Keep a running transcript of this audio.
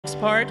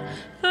Part,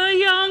 the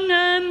young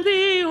and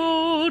the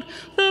old,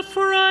 the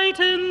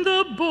frightened,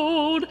 the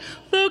bold,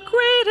 the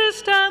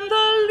greatest and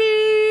the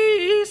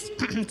least.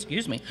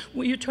 Excuse me,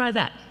 will you try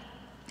that?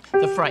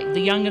 The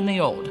young and the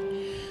old.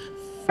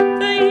 The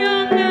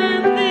young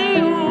and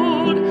the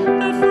old,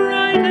 the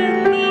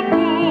frightened, the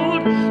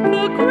bold,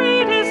 the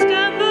greatest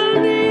and the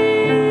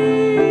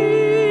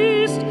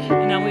least.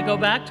 And now we go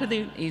back to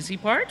the easy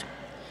part.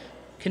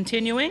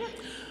 Continuing,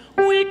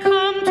 we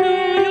come to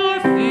your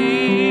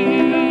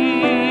feast.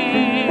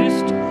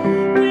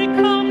 We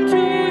come to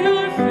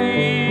your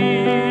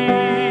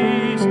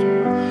feast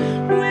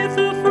with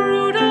the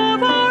fruit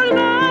of our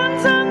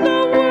lands and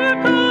the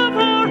work of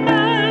our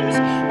hands.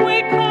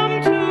 We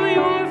come to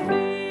your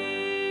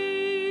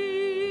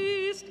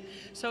feast.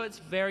 So it's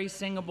very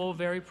singable,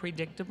 very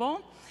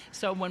predictable.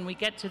 So when we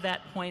get to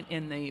that point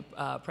in the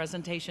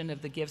presentation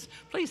of the gifts,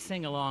 please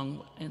sing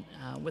along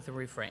with the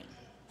refrain.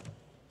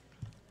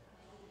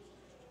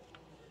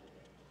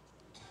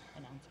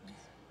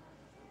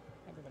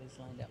 Everybody's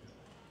lined up.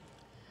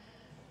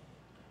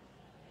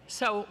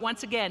 So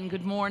once again,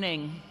 good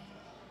morning.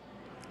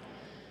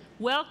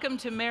 Welcome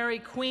to Mary,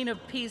 Queen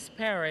of Peace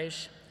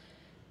Parish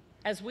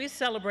as we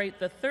celebrate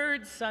the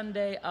third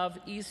Sunday of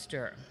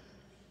Easter.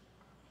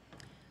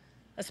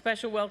 A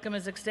special welcome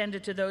is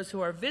extended to those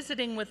who are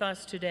visiting with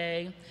us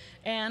today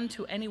and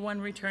to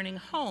anyone returning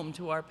home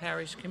to our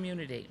parish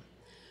community.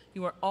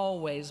 You are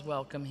always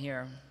welcome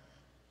here.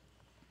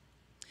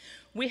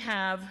 We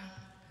have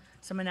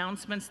some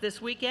announcements this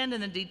weekend,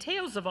 and the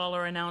details of all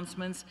our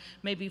announcements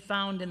may be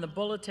found in the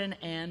bulletin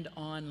and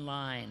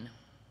online.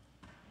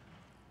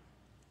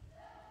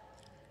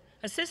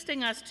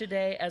 Assisting us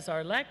today as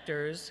our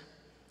lectors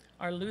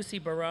are Lucy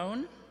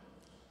Barone,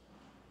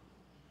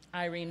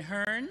 Irene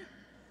Hearn,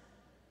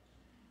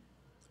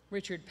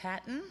 Richard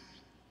Patton,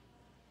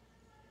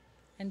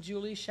 and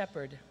Julie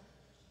Shepard.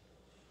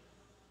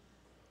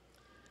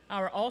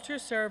 Our altar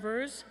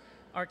servers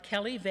are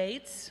Kelly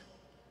Vates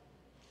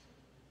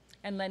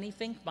and Lenny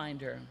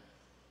Finkbinder.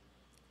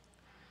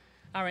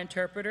 Our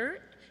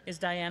interpreter is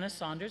Diana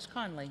Saunders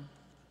Conley.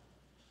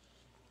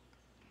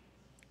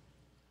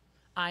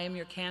 I am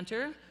your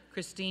cantor,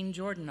 Christine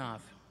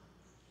Jordanoff.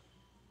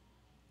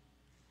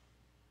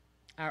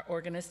 Our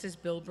organist is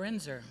Bill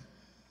Brinzer.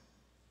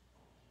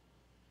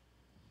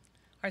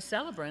 Our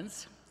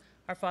celebrants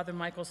are Father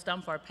Michael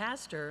Stumpf, our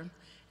pastor,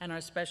 and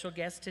our special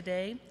guest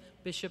today,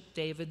 Bishop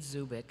David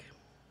Zubik.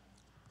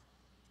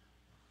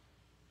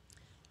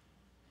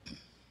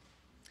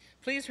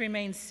 Please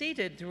remain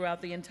seated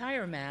throughout the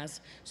entire Mass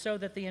so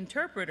that the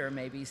interpreter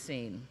may be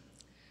seen.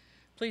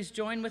 Please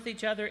join with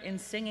each other in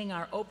singing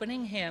our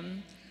opening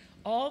hymn,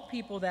 All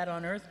People That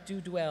on Earth Do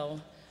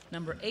Dwell,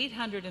 number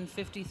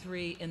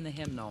 853 in the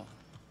hymnal.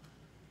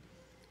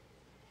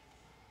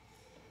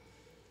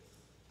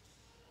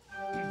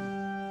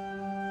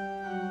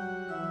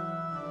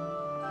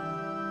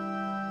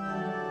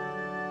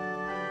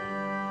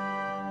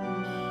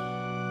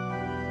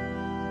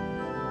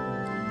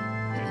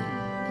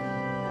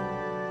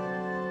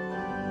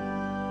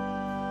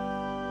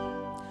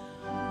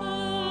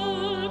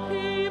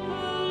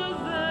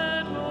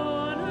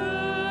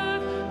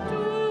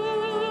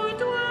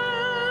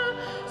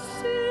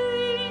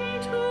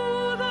 Sing to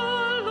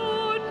the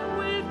Lord.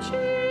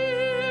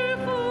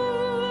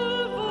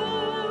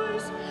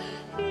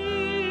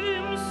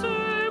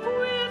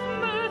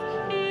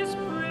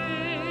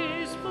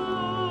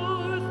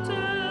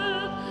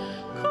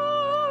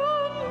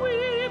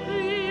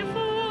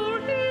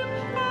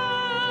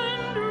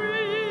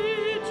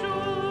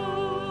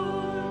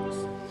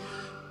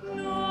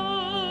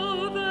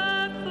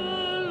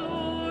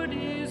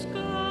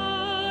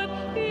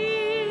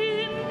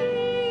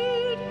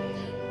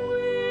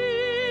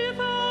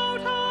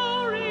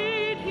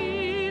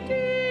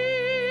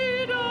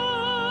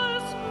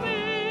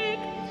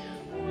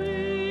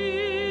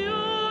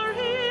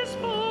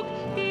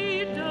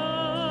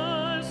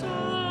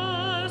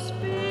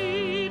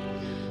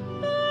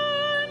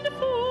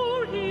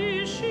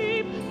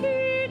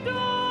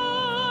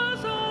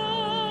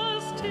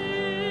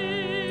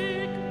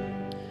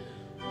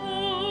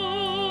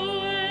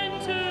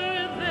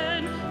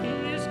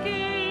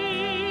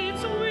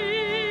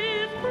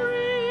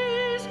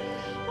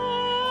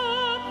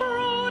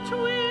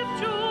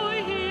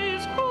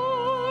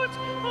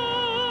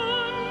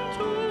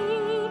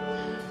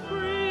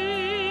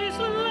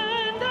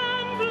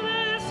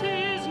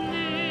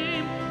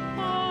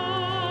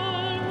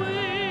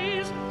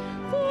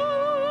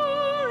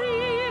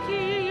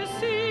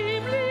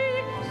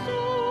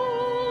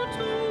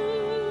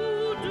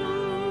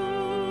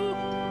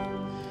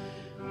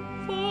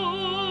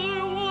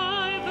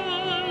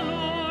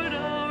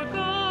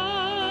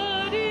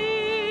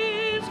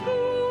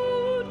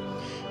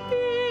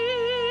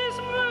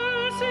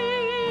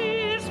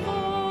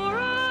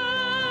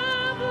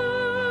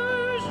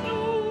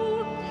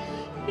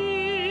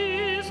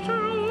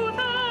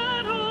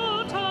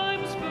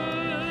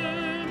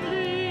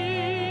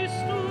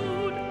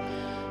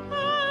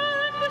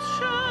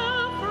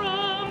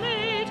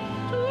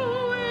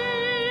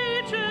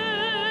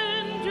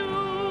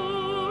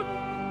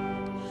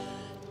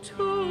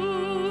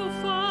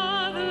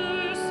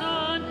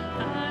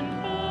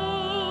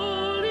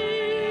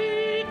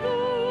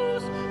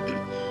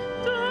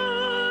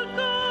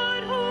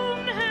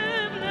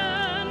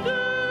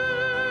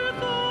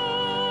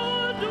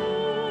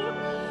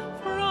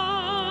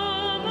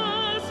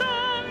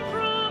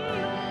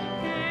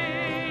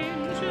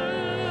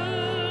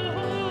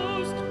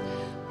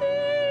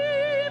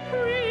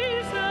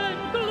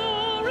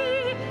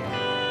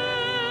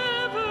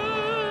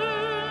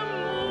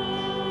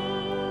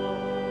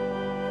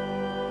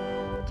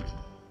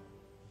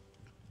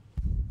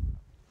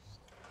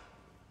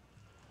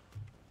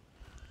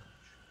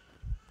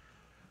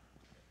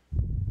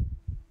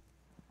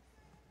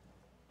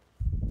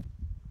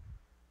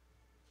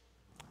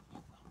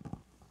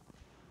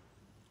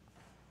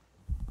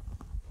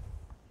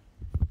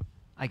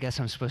 I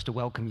guess I'm supposed to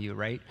welcome you,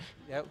 right?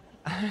 Yep.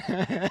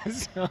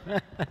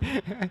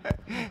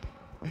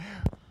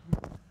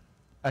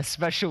 A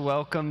special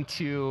welcome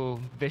to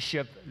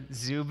Bishop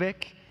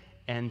Zubik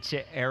and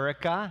to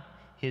Erica,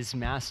 his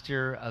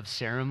Master of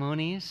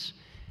Ceremonies,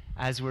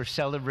 as we're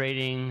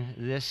celebrating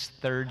this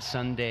third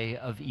Sunday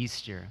of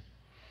Easter.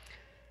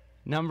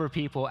 A number of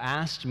people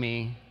asked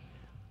me,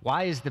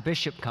 why is the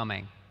bishop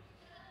coming?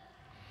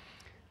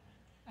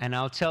 And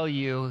I'll tell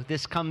you,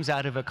 this comes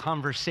out of a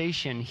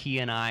conversation he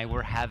and I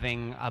were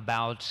having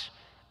about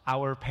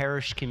our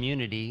parish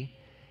community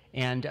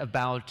and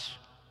about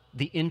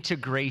the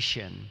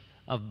integration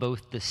of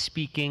both the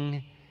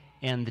speaking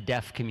and the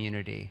deaf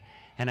community.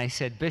 And I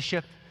said,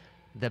 Bishop,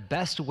 the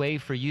best way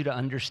for you to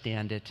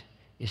understand it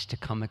is to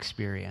come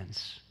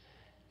experience.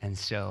 And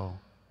so,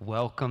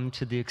 welcome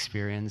to the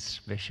experience,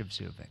 Bishop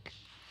Zubik.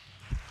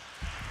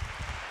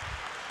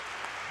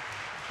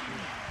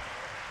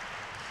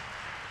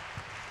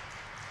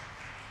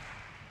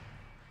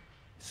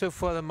 So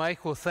Father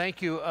Michael,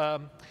 thank you.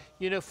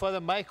 You know,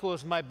 Father Michael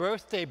is my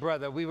birthday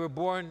brother. We were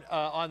born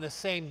on the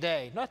same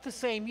day. Not the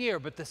same year,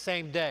 but the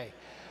same day.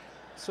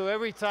 So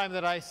every time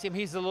that I see him,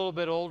 he's a little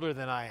bit older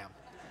than I am.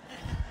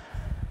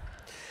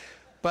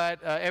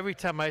 But every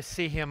time I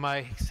see him,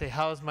 I say,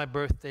 how's my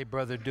birthday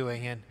brother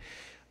doing? And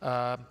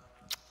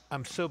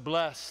I'm so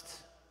blessed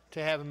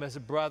to have him as a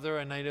brother,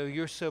 and I know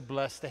you're so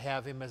blessed to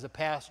have him as a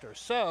pastor.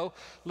 So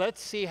let's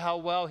see how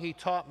well he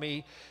taught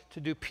me to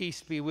do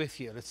peace be with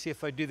you. Let's see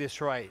if I do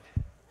this right.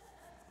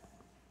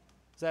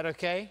 Is that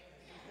okay?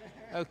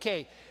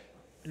 Okay.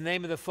 In the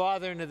name of the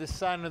Father, and of the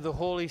Son, and of the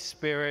Holy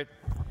Spirit,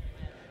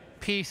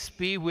 peace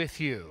be with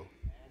you.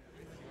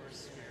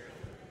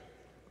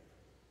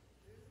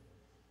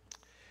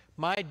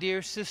 My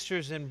dear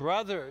sisters and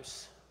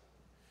brothers,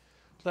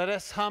 let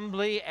us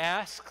humbly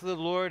ask the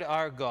Lord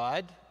our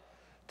God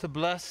to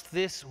bless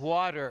this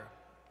water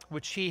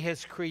which he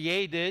has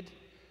created,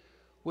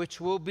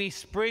 which will be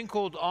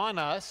sprinkled on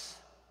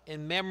us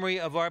in memory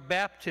of our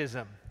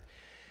baptism.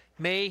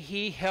 May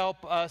he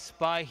help us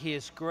by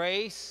his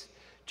grace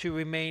to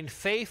remain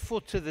faithful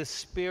to the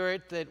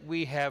Spirit that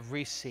we have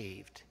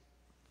received.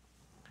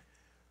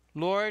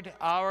 Lord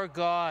our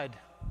God,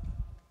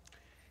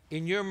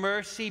 in your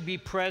mercy be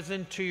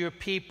present to your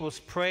people's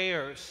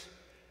prayers,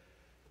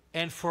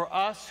 and for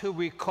us who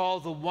recall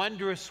the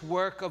wondrous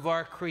work of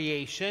our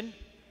creation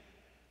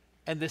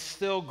and the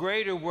still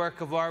greater work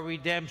of our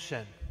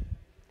redemption.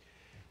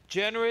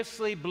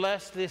 Generously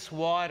bless this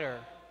water.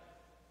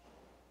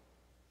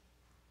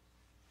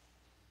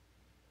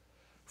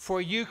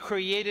 For you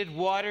created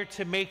water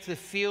to make the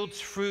fields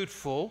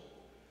fruitful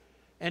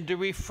and to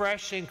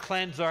refresh and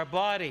cleanse our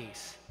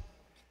bodies.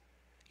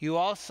 You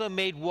also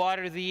made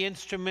water the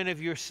instrument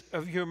of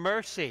your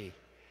mercy.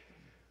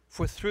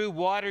 For through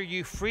water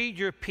you freed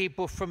your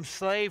people from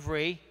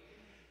slavery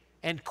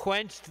and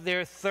quenched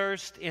their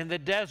thirst in the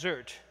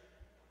desert.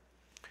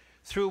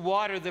 Through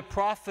water the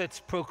prophets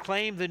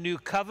proclaimed the new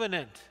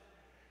covenant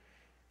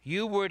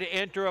you were to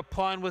enter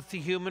upon with the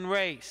human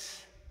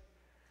race.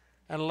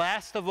 And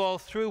last of all,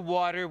 through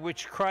water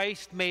which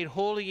Christ made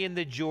holy in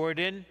the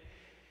Jordan,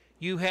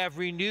 you have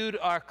renewed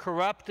our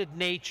corrupted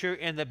nature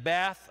in the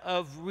bath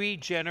of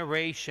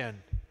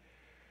regeneration.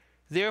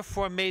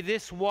 Therefore may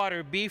this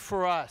water be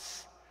for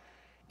us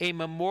a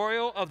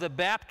memorial of the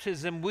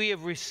baptism we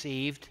have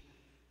received,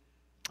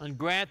 and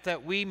grant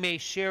that we may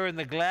share in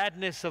the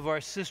gladness of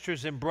our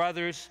sisters and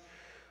brothers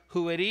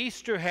who at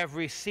Easter have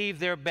received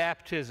their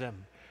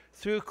baptism.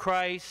 Through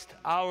Christ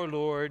our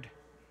Lord.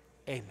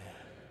 Amen.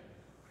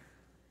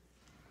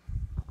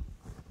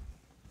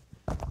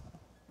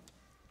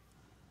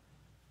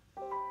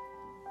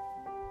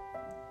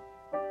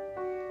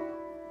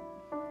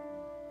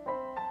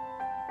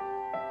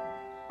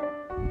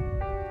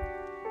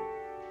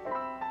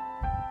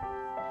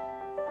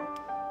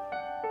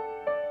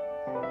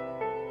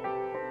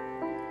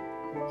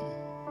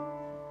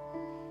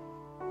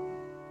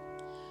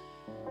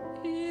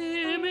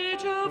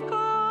 Image of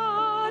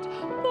God,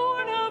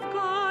 born of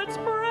God's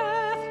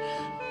breath,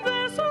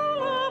 vessel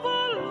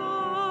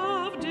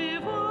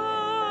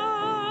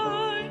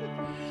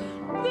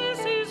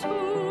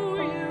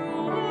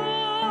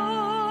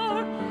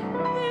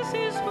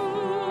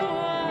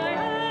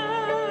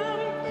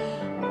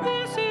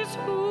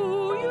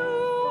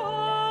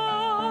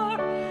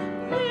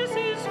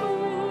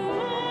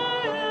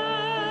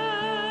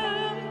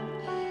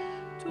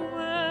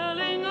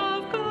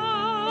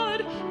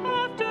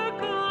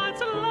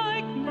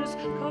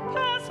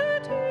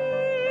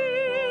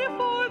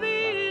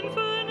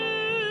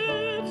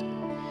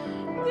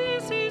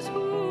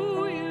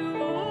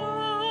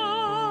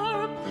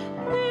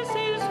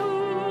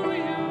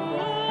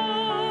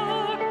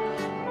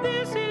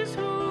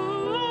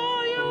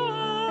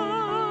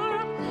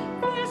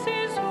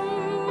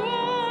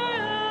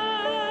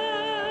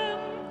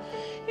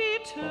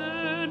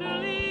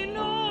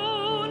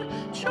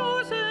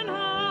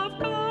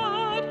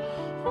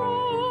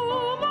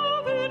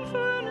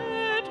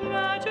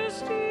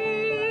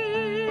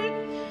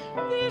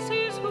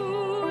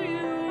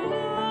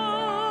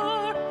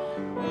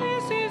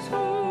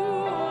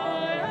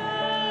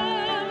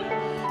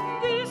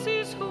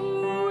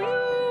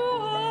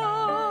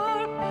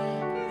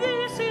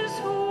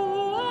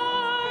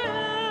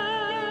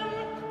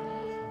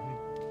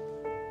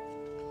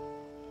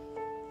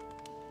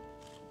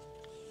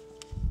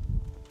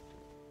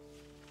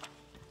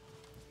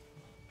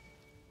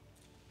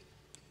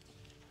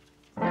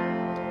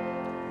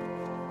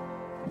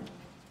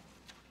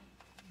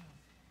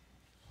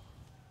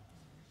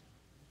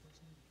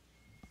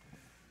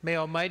May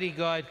Almighty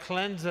God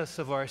cleanse us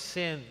of our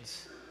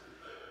sins,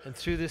 and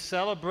through the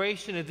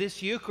celebration of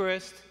this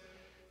Eucharist,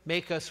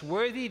 make us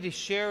worthy to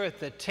share at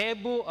the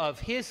table of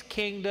his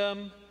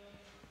kingdom.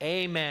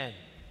 Amen.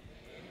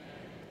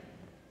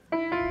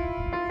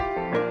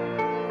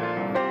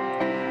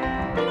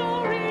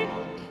 Glory,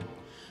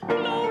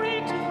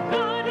 glory to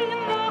God in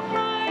the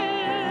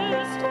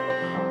highest.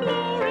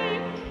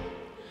 Glory,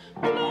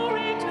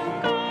 glory to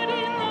God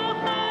in the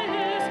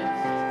highest.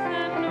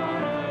 And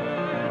on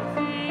earth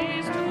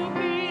peace to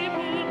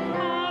people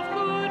of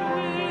good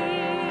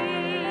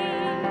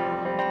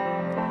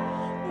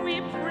will. We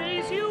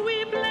praise you,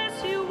 we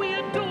bless you, we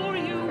adore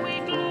you, we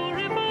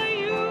glorify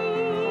you.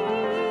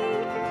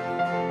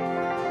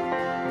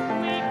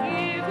 We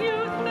give you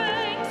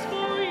thanks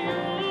for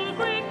your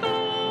great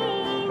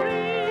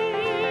glory.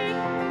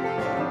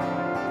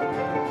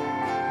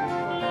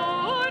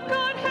 Lord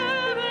God,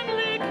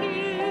 heavenly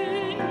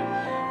King,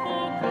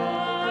 O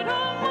God,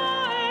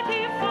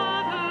 Almighty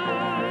Father,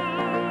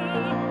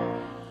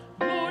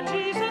 Lord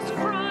Jesus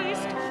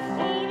Christ,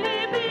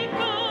 only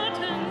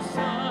begotten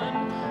Son,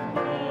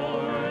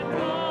 Lord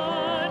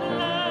God,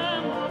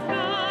 Lamb of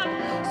God,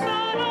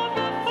 Son of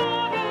the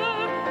Father,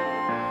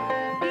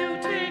 you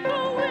take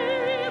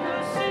away the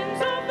sins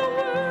of the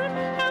world,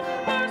 have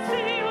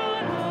mercy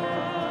on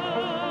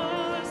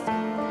us.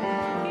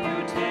 You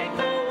take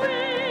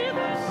away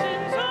the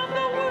sins of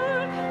the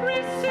world,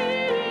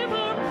 receive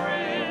our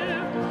prayer.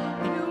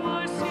 You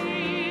are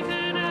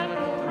seated at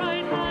the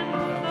right hand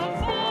of the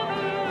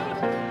Father,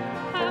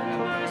 have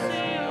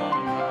mercy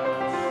on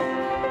us.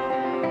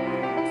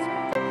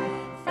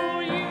 For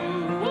you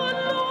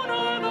alone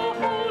are the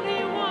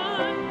Holy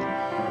One,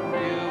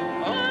 you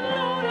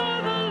alone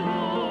are the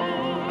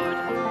Lord,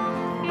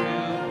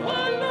 you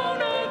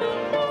alone are the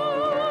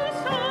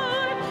Most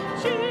High,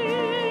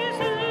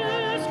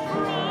 Jesus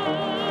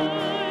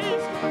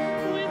Christ,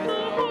 with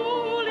the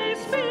Holy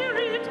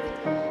Spirit,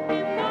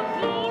 in the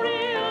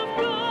glory of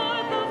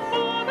God the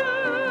Father.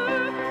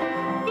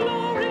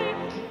 Glory,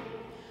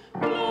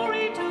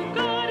 glory to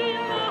God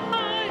in the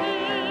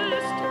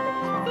highest.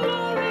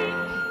 Glory,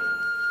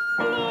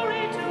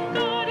 glory to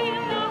God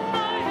in the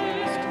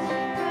highest,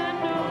 and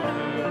on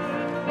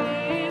earth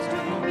peace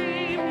to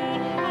people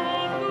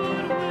of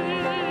good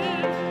will.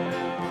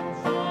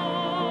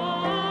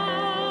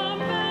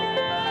 Amen.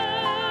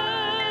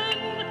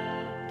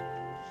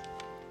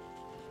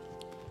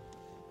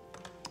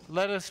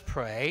 Let us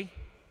pray.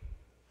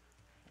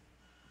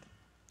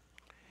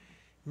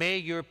 May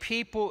your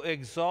people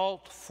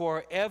exalt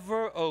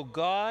forever, O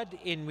God,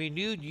 in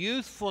renewed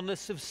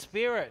youthfulness of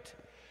spirit,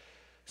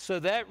 so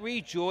that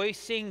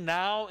rejoicing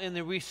now in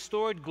the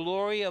restored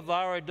glory of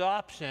our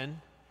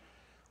adoption,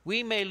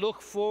 we may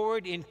look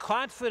forward in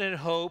confident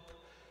hope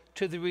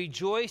to the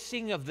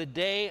rejoicing of the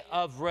day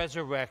of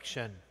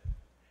resurrection.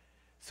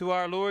 Through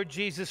our Lord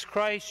Jesus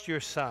Christ, your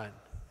Son,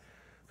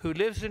 who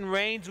lives and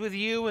reigns with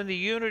you in the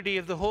unity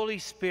of the Holy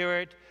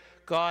Spirit,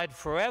 God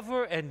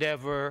forever and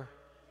ever.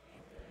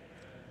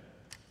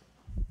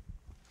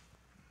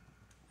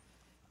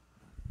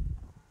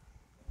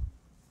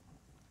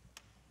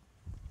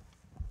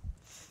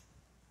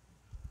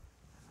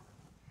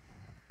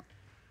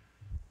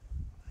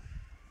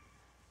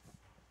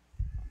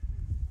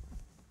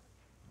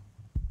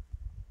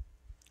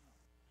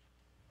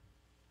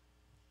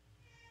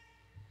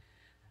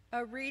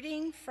 A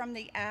reading from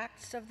the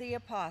Acts of the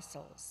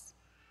Apostles.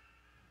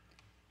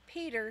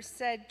 Peter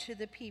said to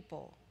the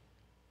people,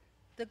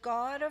 "The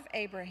God of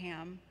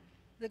Abraham,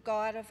 the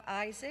God of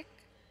Isaac,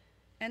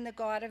 and the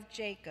God of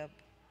Jacob,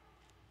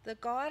 the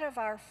God of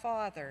our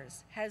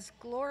fathers, has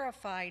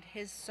glorified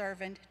his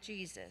servant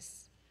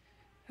Jesus,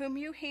 whom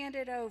you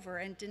handed over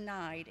and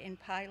denied in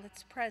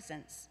Pilate's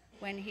presence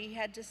when he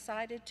had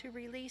decided to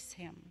release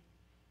him.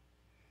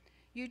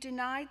 You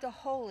denied the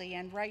holy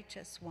and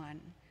righteous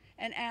one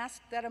and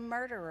asked that a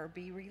murderer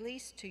be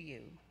released to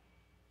you.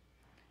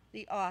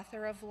 The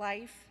author of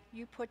life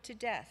you put to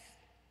death,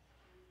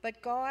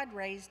 but God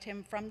raised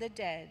him from the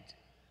dead.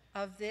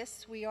 Of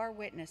this we are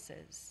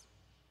witnesses.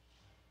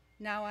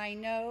 Now I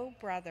know,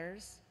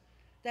 brothers,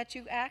 that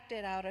you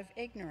acted out of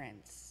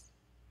ignorance,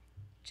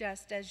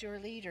 just as your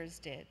leaders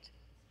did.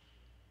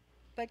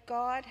 But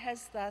God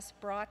has thus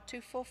brought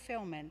to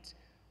fulfillment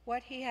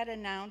what he had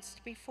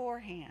announced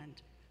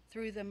beforehand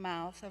through the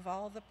mouth of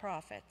all the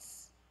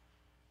prophets,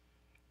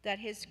 that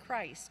his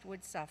Christ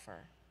would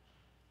suffer.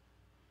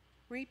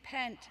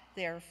 Repent,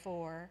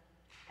 therefore,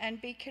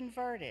 and be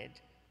converted,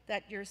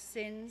 that your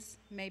sins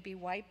may be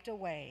wiped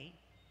away.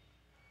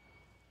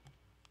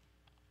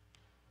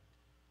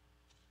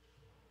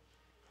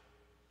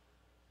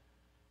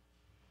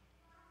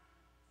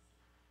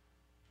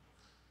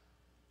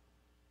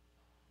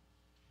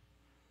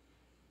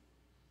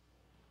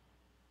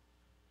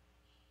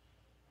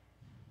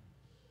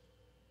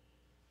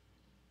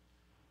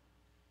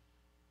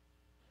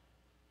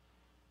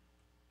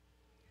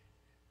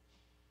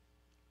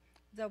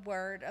 The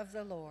word of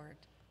the Lord.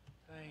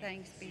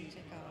 Thanks be to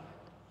God.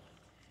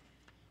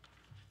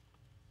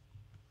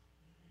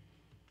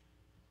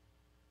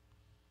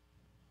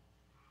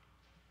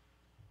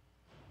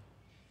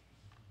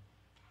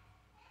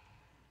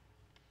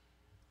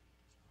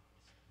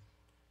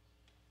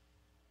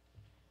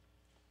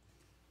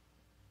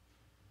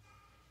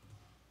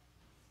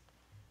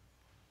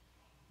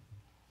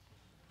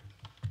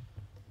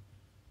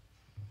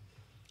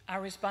 Our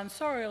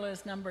responsorial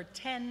is number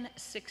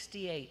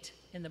 1068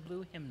 in the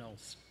blue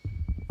hymnals.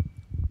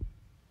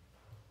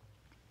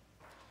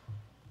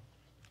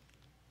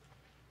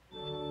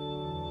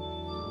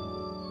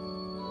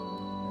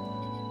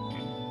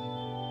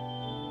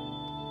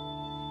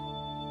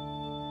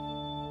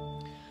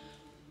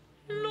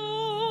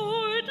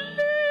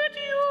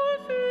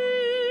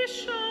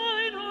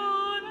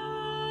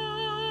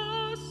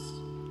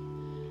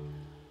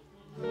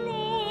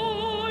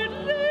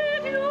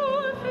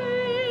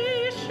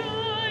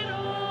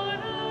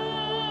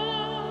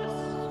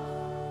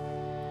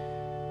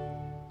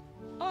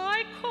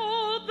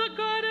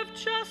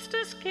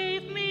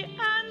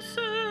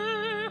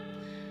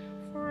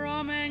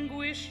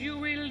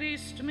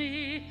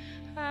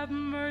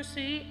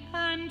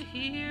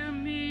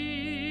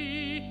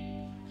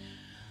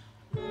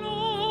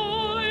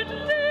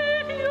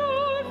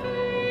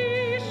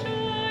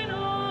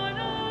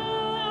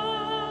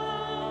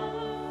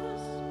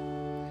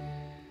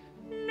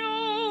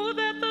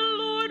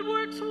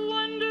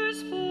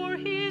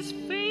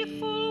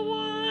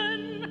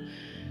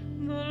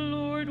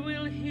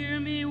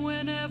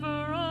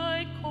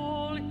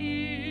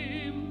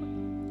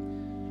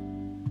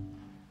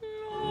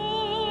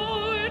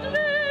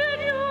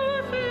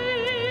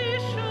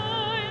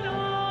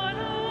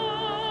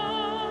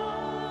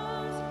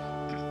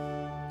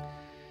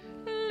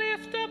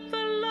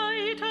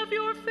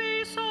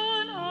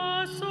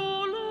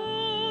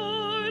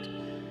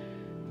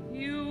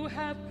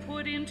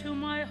 Into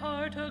my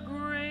heart a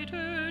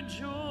greater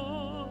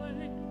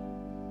joy.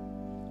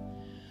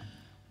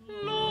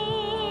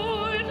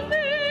 Lord,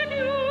 let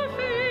your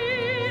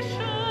face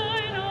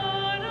shine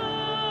on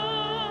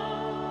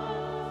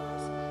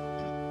us.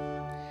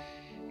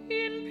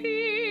 In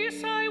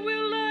peace I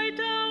will lie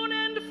down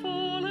and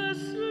fall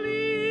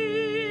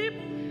asleep.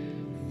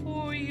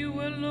 For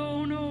you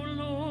alone, O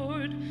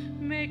Lord,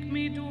 make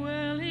me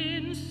dwell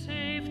in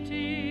safety.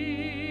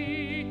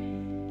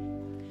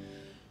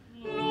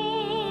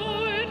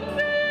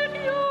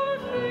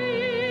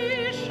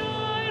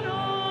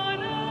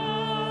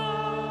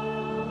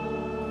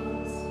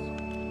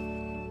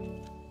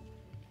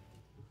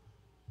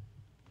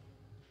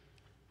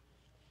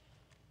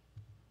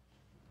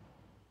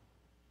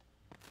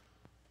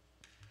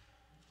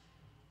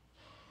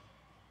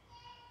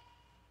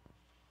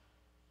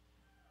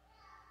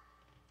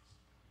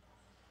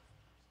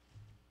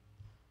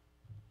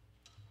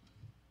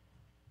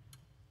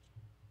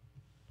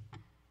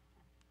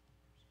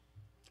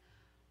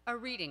 A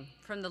reading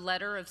from the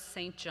letter of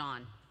St.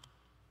 John.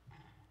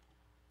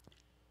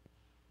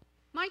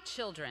 My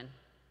children,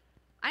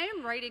 I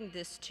am writing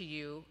this to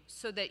you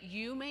so that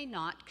you may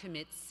not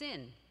commit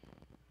sin.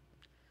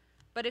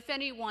 But if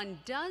anyone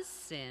does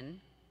sin,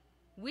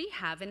 we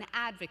have an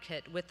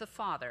advocate with the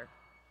Father,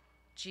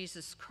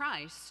 Jesus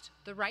Christ,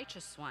 the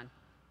righteous one.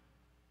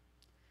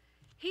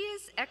 He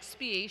is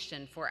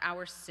expiation for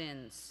our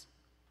sins,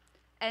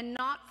 and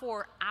not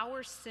for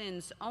our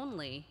sins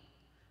only,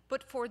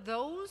 but for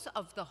those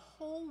of the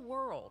whole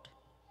world.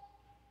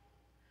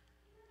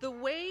 The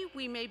way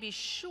we may be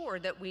sure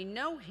that we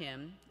know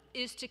him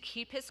is to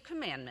keep his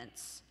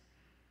commandments.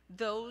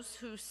 Those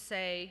who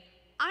say,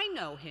 I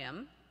know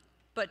him,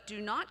 but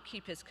do not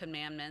keep his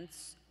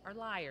commandments are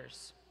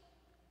liars,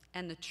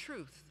 and the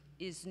truth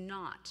is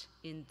not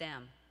in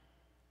them.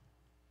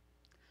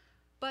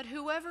 But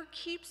whoever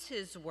keeps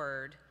his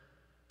word,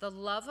 the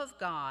love of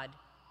God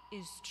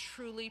is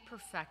truly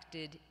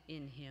perfected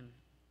in him.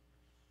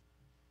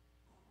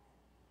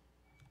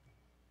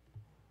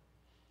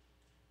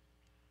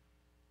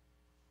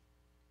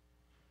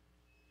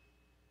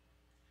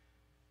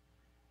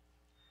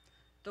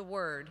 The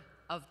word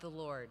of the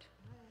Lord.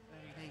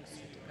 Thanks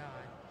be to God.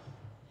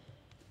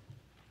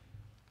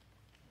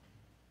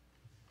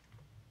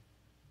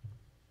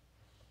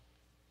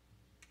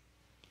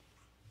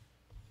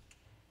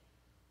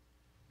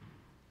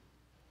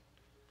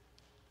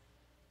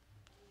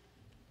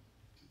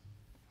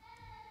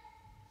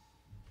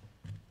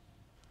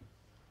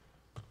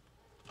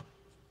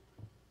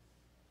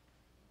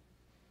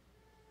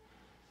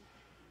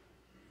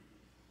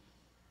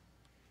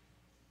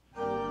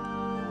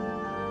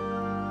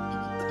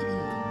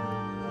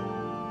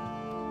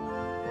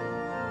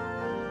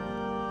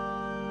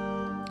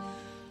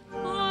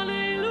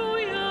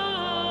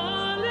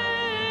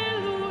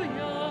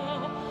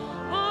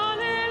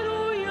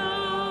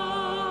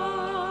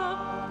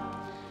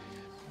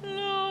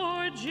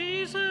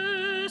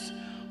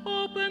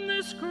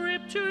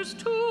 Scriptures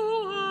to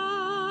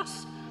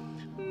us.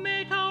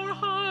 Make our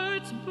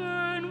hearts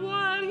burn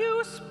while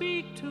you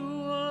speak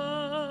to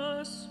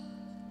us.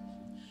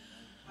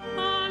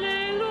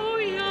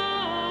 Alleluia,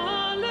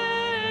 alleluia,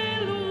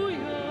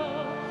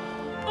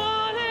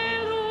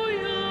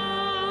 alleluia.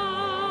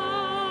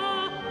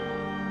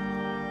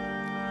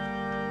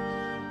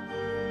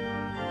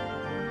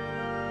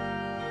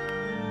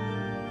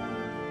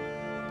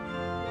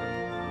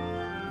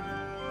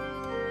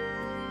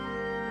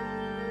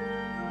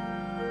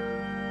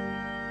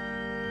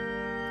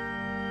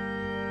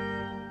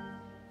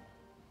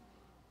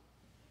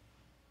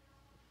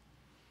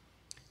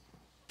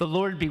 The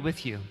Lord be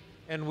with you.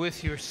 And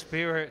with your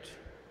spirit.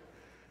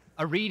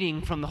 A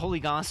reading from the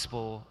Holy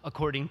Gospel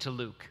according to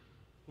Luke.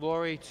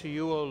 Glory to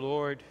you, O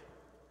Lord.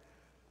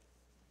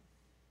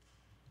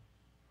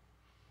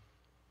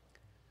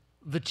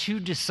 The two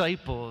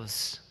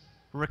disciples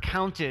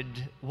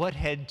recounted what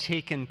had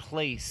taken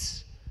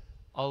place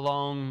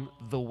along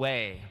the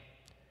way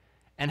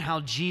and how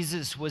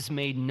Jesus was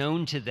made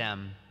known to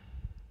them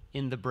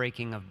in the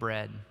breaking of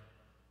bread.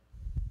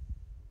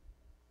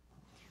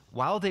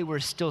 While they were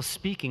still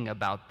speaking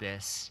about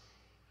this,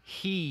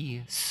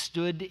 he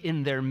stood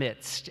in their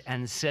midst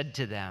and said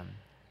to them,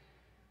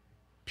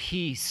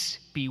 "Peace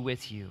be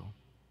with you."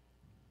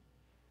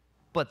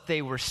 But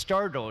they were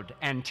startled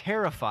and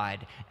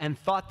terrified and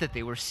thought that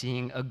they were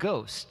seeing a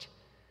ghost.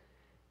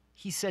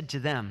 He said to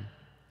them,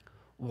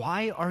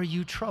 "Why are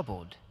you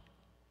troubled?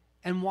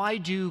 And why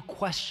do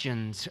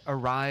questions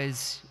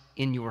arise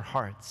in your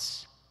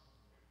hearts?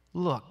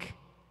 Look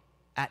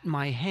at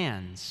my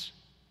hands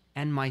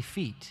and my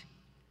feet,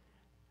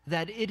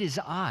 that it is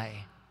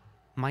I,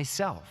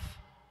 myself.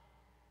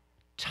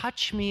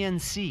 Touch me and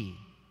see,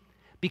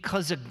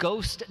 because a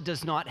ghost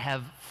does not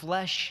have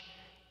flesh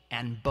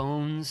and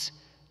bones,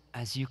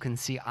 as you can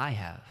see I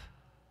have."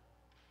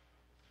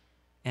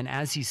 And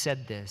as he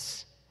said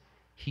this,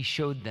 he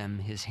showed them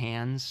his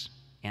hands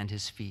and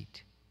his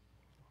feet.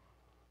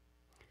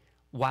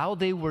 While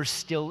they were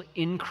still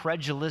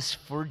incredulous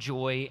for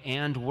joy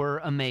and were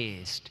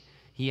amazed,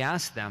 he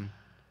asked them,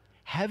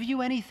 "Have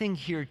you anything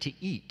here to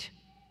eat?"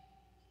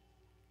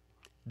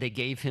 They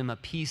gave him a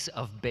piece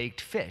of baked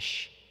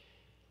fish.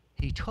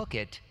 He took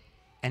it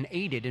and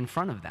ate it in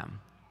front of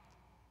them.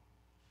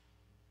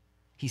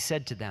 He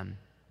said to them,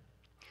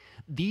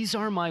 "These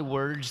are my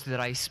words that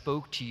I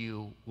spoke to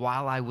you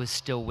while I was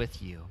still with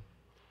you,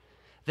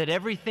 that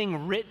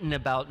everything written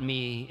about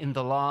me in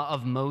the law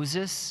of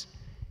Moses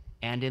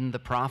and in the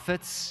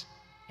prophets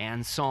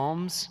and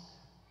Psalms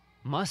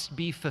must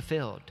be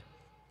fulfilled."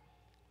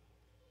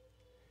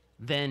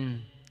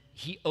 Then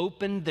he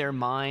opened their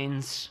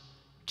minds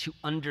to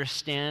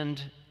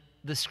understand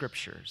the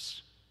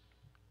scriptures,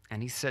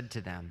 and he said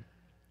to them,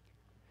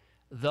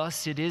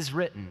 "Thus it is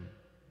written,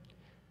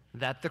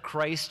 that the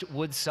Christ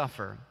would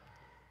suffer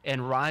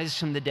and rise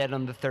from the dead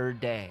on the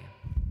third day,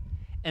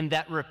 and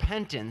that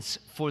repentance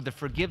for the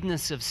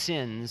forgiveness of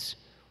sins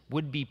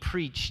would be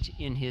preached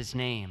in his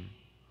name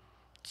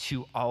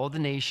to all the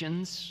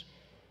nations,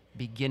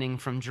 beginning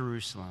from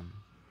Jerusalem.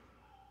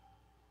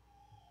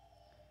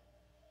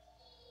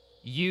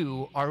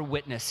 You are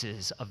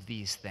witnesses of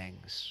these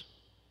things."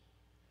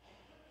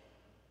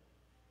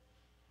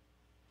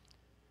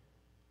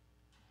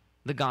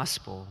 The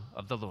Gospel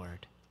of the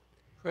Lord.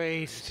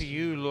 Praise to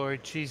you,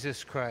 Lord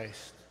Jesus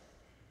Christ.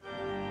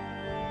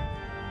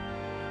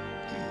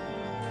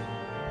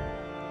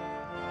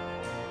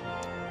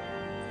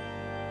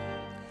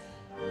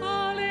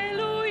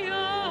 Alleluia,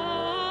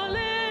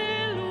 alleluia,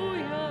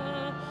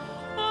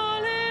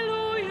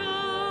 alleluia.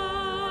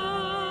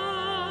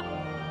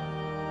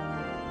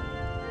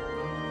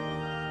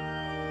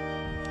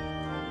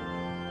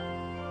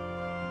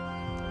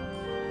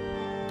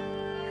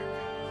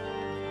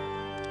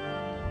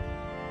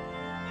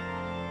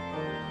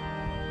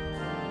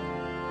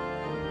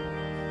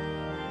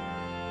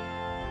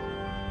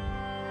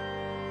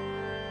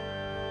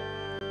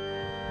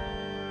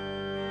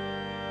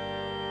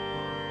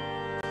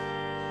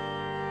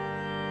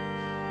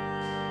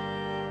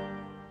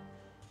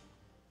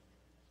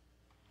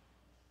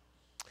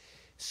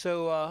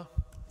 So,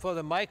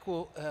 Father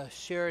Michael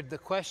shared the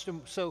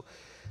question. So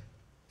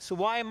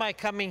why am I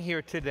coming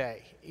here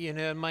today? You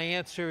know, and my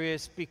answer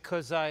is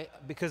because I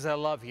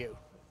love you.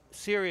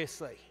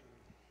 Seriously.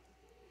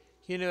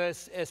 You know,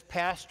 as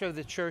pastor of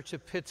the Church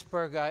of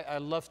Pittsburgh, I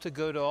love to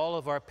go to all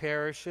of our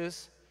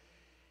parishes.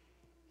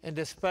 And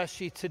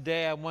especially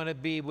today, I want to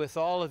be with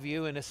all of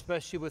you, and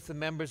especially with the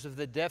members of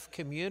the deaf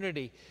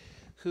community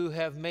who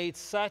have made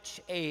such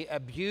a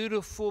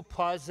beautiful,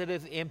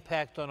 positive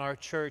impact on our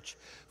church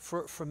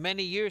for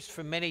many years,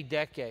 for many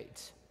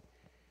decades.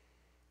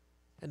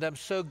 And I'm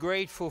so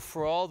grateful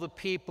for all the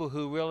people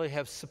who really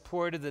have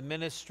supported the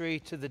ministry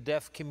to the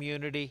deaf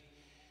community,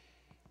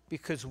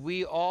 because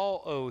we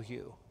all owe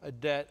you a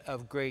debt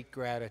of great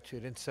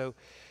gratitude. And so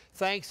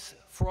thanks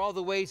for all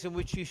the ways in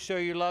which you show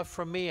your love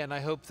for me, and I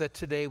hope that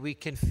today we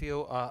can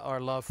feel our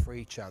love for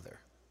each other.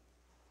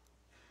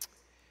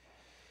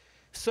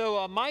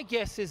 So my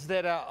guess is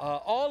that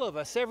all of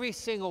us, every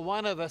single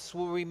one of us,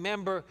 will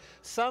remember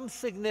some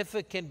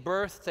significant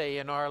birthday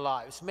in our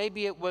lives.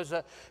 Maybe it was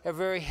a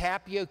very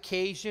happy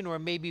occasion, or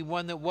maybe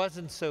one that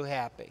wasn't so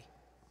happy.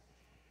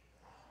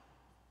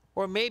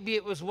 Or maybe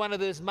it was one of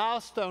those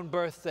milestone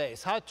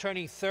birthdays,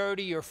 turning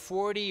 30 or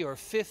 40 or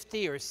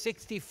 50 or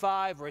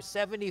 65 or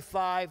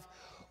 75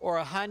 or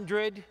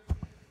 100.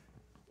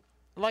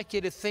 I'd like you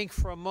to think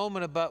for a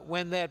moment about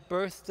when that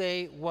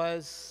birthday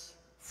was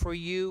for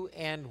you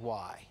and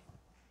why.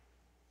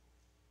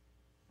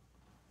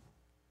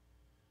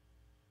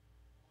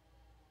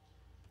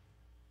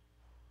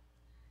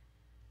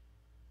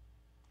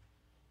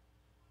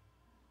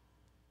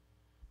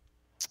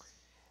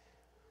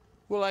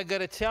 Well, I got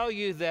to tell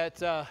you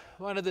that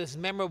one of those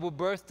memorable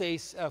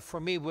birthdays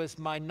for me was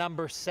my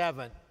number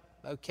 7,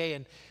 okay,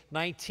 in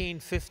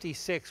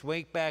 1956,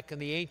 way back in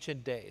the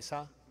ancient days,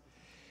 huh?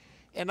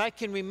 And I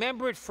can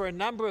remember it for a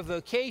number of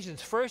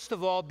occasions. First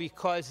of all,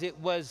 because it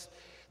was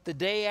the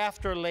day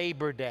after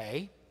Labor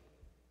Day.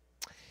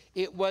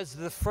 It was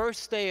the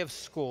first day of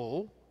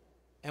school,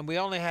 and we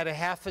only had a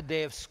half a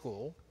day of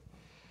school.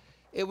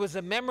 It was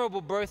a memorable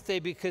birthday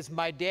because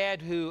my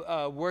dad, who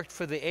worked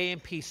for the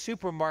A&P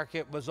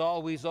supermarket, was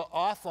always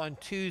off on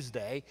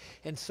Tuesday,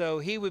 and so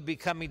he would be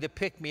coming to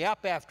pick me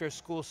up after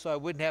school so I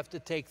wouldn't have to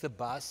take the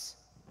bus.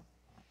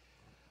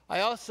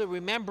 I also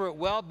remember it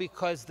well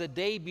because the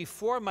day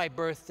before my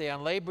birthday,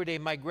 on Labor Day,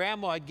 my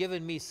grandma had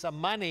given me some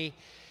money,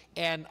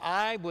 and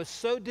I was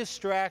so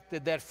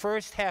distracted that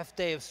first half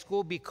day of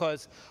school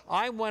because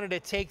I wanted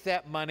to take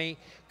that money,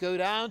 go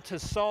down to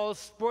Saul's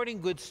sporting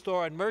goods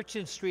store on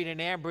Merchant Street in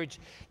Ambridge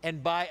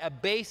and buy a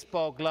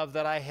baseball glove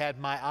that I had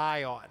my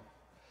eye on.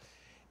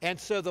 And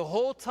so the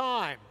whole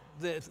time,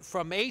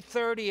 from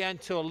 8:30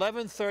 until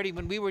 11:30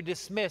 when we were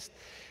dismissed,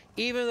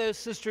 even though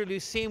Sister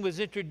Lucine was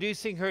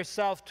introducing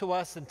herself to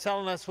us and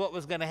telling us what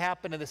was going to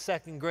happen in the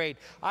 2nd grade,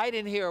 I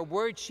didn't hear a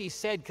word she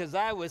said because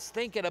I was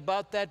thinking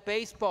about that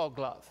baseball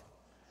glove.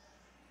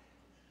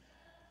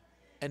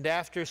 And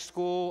after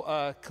school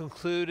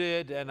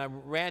concluded and I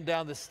ran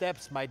down the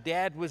steps, my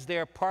dad was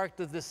there, parked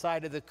at the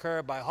side of the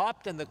curb. I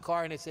hopped in the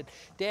car and I said,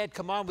 "Dad,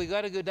 come on, we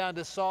got to go down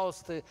to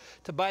Saul's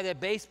to buy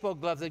that baseball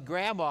glove that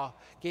Grandma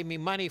gave me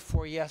money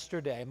for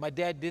yesterday." My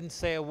dad didn't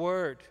say a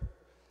word.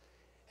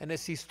 And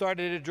as he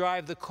started to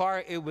drive the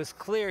car, it was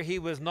clear he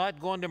was not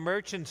going to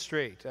Merchant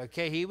Street,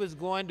 okay? He was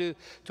going to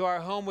our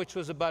home, which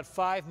was about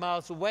 5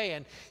 miles away.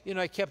 And, you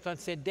know, I kept on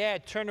saying,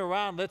 "Dad, turn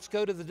around. Let's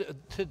go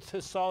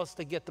to Saul's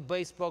to get the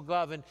baseball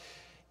glove."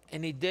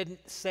 And he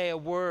didn't say a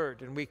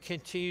word. And we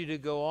continued to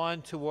go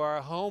on to where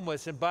our home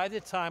was. And by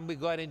the time we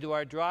got into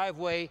our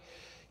driveway,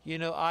 you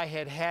know, I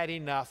had had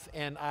enough.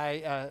 And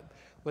I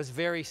was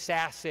very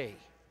sassy.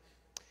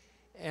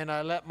 And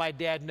I let my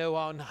dad know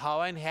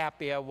how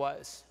unhappy I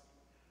was.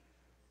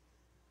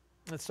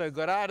 And so I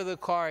got out of the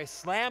car, I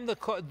slammed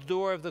the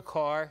door of the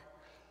car.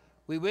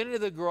 We went into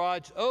the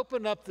garage,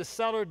 opened up the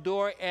cellar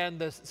door, and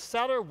the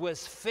cellar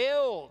was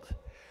filled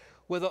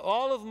with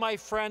all of my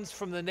friends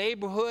from the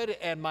neighborhood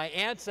and my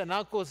aunts and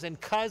uncles and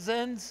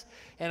cousins.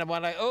 And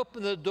when I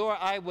opened the door,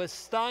 I was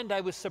stunned.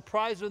 I was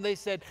surprised when they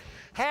said,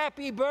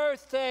 "Happy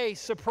birthday,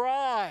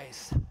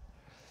 surprise."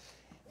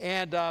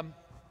 And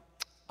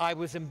I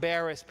was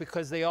embarrassed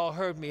because they all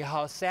heard me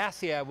how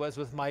sassy I was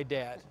with my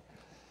dad.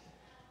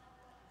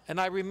 And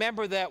I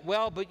remember that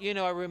well, but, you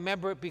know, I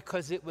remember it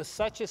because it was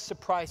such a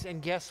surprise.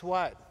 And guess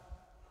what?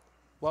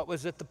 What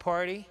was at the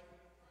party?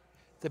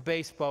 The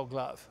baseball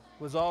glove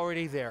was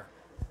already there.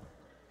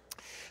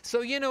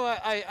 So, you know,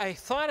 I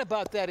thought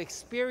about that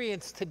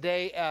experience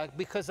today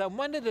because I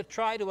wanted to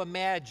try to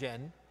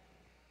imagine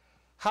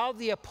how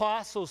the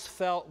apostles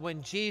felt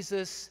when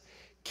Jesus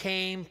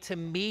came to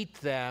meet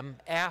them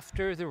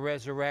after the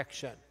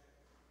resurrection.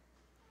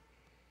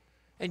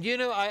 And, you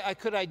know, I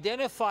could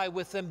identify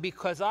with them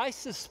because I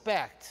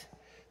suspect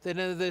that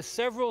in the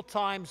several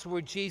times where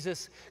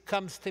Jesus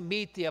comes to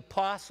meet the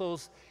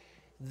apostles,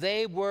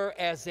 they were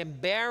as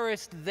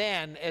embarrassed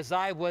then as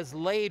I was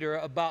later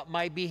about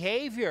my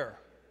behavior.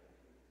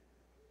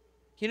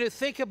 You know,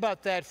 think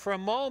about that for a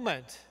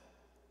moment.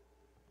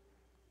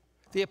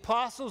 The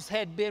apostles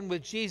had been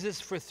with Jesus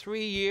for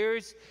 3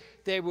 years.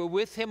 They were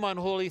with him on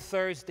Holy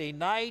Thursday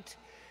night.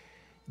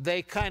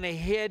 They kind of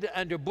hid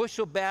under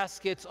bushel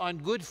baskets on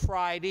Good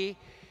Friday,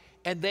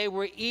 and they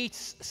were each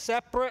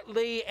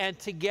separately and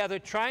together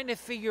trying to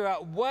figure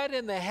out what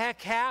in the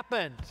heck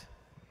happened.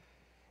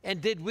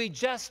 And did we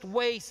just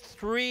waste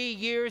 3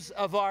 years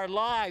of our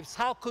lives?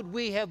 How could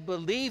we have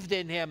believed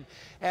in him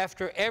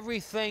after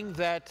everything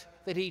that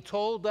he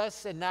told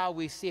us, and now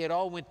we see it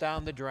all went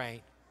down the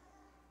drain?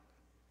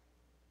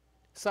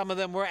 Some of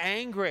them were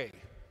angry.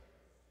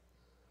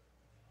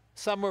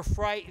 Some were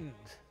frightened.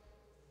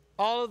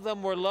 All of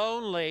them were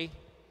lonely,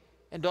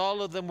 and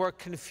all of them were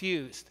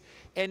confused.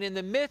 And in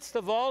the midst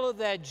of all of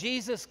that,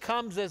 Jesus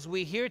comes, as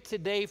we hear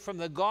today from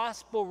the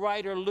gospel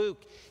writer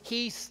Luke.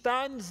 He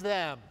stuns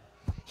them.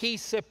 He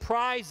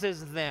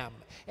surprises them.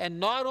 And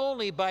not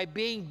only by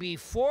being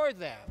before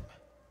them,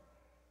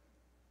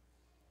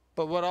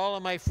 but what all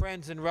of my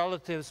friends and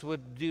relatives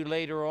would do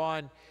later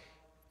on,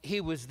 he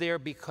was there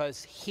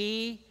because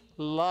he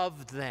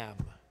loved them.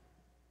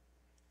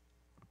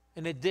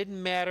 And it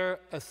didn't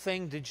matter a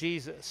thing to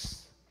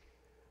Jesus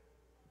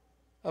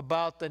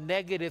about the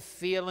negative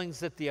feelings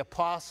that the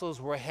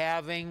apostles were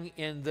having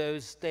in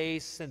those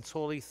days since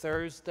Holy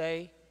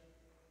Thursday.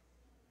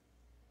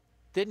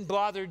 Didn't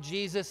bother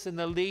Jesus in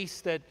the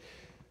least that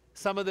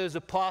some of those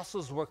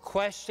apostles were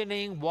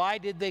questioning why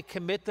did they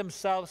commit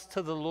themselves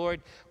to the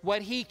Lord.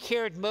 What he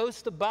cared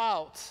most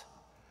about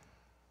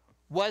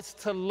was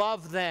to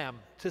love them,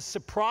 to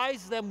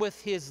surprise them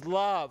with his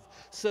love,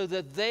 so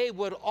that they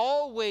would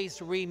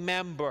always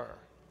remember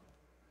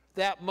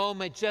that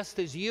moment just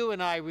as you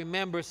and I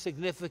remember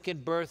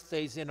significant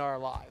birthdays in our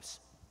lives.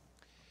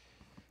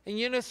 And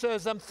you know, so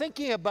as I'm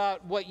thinking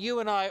about what you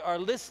and I are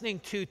listening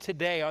to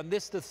today on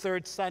this, the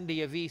third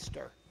Sunday of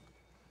Easter,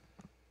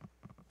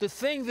 the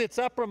thing that's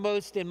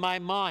uppermost in my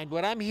mind,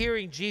 what I'm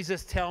hearing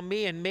Jesus tell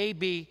me, and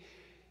maybe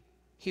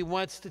he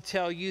wants to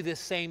tell you the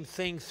same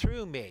thing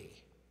through me,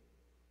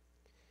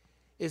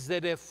 is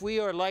that if we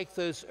are like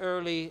those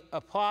early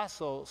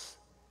apostles,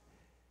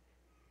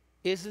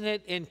 isn't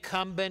it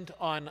incumbent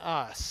on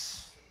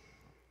us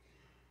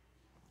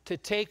to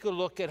take a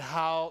look at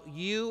how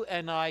you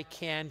and I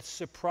can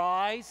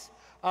surprise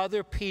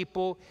other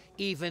people,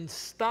 even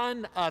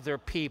stun other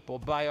people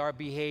by our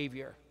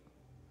behavior?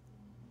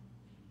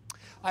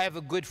 I have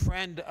a good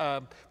friend,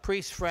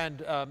 priest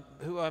friend,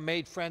 who I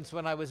made friends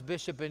when I was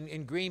bishop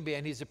in Green Bay,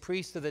 and he's a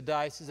priest of the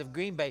Diocese of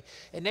Green Bay.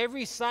 And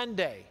every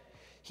Sunday,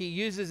 he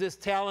uses his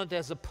talent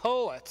as a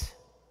poet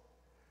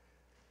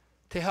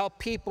to help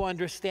people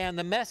understand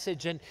the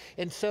message. And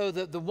so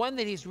the one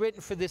that he's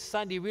written for this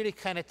Sunday really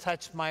kind of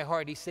touched my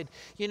heart. He said,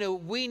 you know,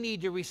 we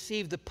need to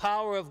receive the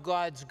power of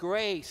God's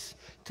grace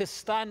to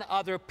stun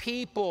other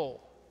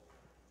people,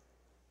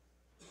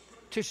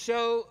 to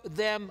show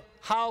them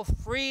how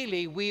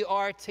freely we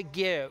are to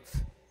give,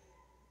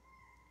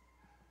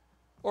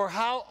 or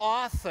how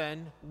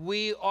often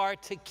we are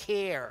to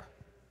care,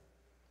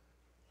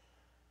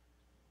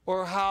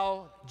 or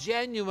how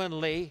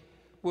genuinely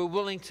we're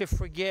willing to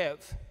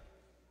forgive,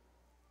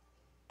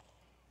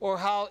 or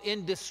how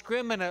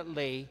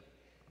indiscriminately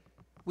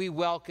we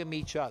welcome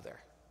each other.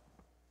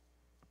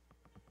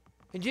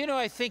 And you know,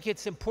 I think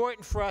it's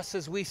important for us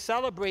as we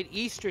celebrate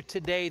Easter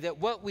today that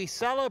what we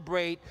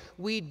celebrate,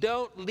 we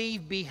don't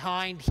leave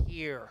behind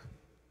here.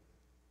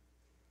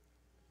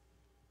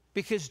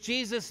 Because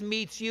Jesus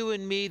meets you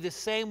and me the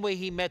same way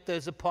he met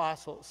those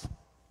apostles.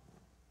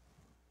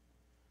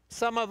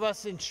 Some of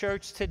us in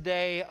church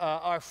today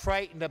are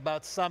frightened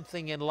about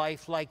something in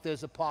life like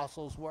those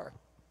apostles were.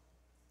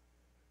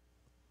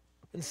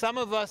 And some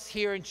of us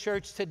here in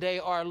church today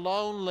are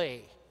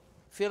lonely,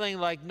 feeling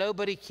like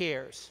nobody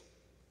cares.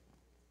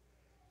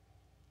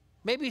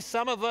 Maybe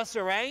some of us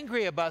are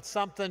angry about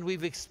something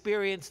we've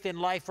experienced in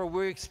life or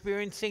we're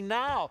experiencing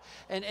now.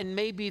 And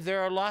maybe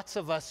there are lots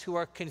of us who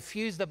are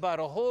confused about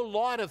a whole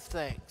lot of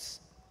things.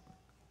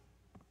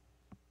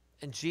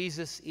 And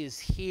Jesus is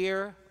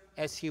here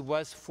as he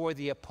was for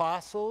the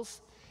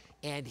apostles,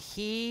 and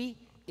he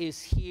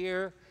is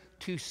here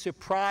to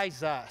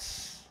surprise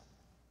us,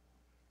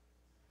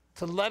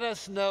 to let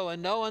us know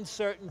in no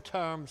uncertain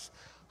terms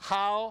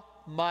how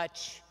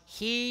much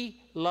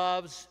he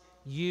loves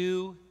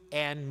you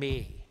and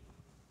me.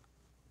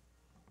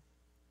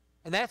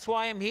 And that's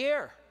why I'm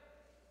here,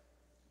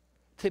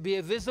 to be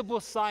a visible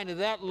sign of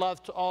that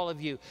love to all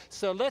of you.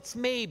 So let's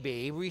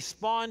maybe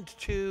respond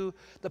to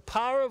the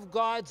power of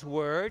God's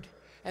word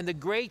and the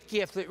great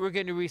gift that we're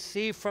going to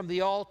receive from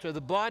the altar,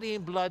 the body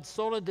and blood,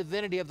 soul and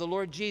divinity of the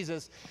Lord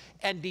Jesus,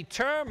 and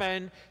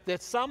determine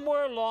that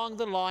somewhere along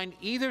the line,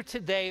 either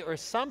today or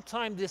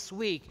sometime this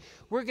week,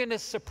 we're going to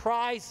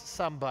surprise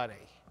somebody.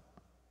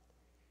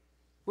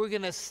 We're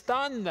going to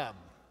stun them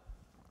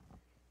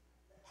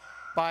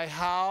by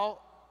how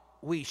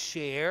we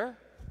share,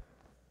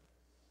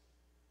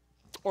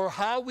 or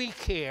how we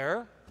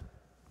care,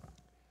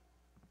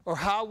 or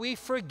how we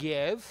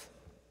forgive,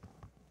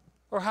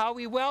 or how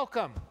we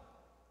welcome.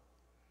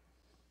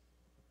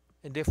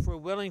 And if we're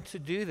willing to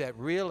do that,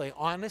 really,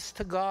 honest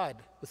to God,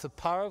 with the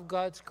power of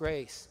God's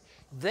grace,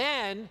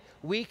 then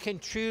we can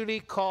truly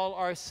call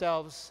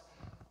ourselves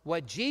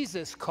what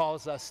Jesus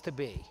calls us to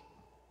be: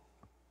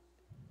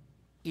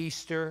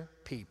 Easter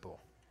people.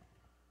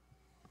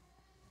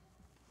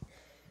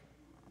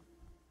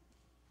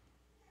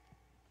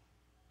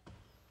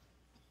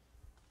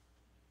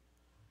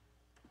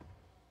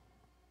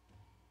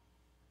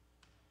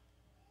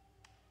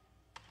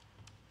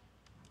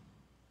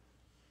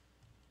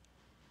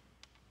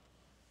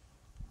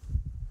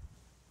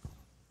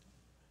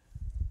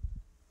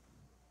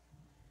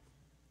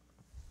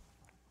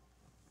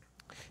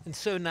 And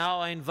so now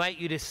I invite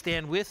you to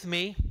stand with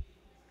me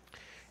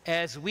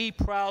as we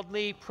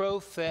proudly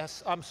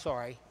profess. I'm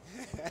sorry.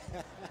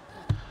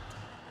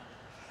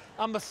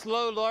 I'm a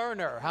slow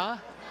learner, huh?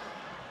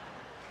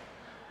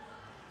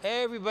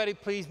 Everybody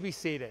please be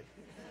seated.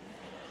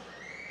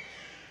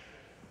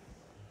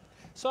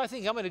 So I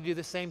think I'm going to do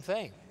the same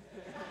thing.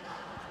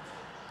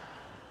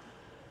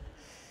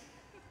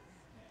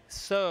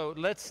 So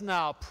let's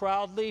now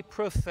proudly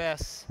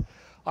profess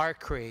our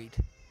creed.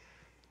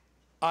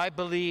 I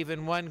believe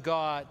in one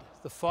God,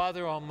 the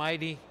Father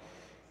Almighty,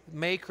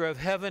 maker of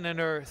heaven and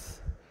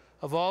earth,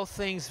 of all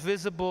things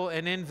visible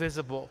and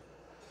invisible.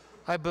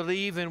 I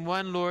believe in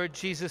one Lord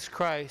Jesus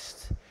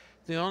Christ,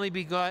 the only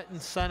begotten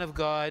Son of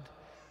God,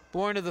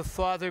 born of the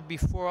Father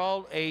before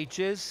all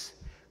ages,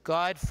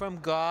 God from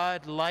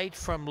God, light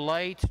from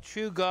light,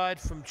 true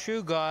God from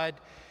true God,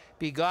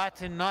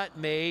 begotten, not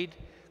made,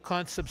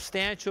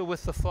 consubstantial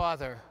with the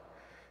Father.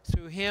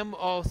 Through him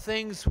all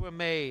things were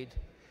made.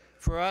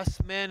 For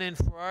us men and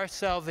for our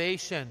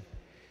salvation,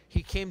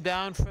 He came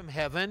down from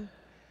heaven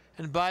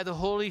and by the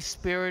Holy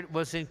Spirit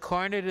was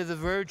incarnate of the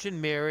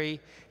Virgin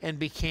Mary and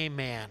became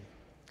man.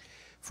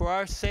 For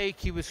our sake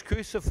he was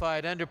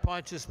crucified under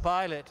Pontius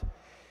Pilate.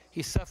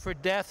 He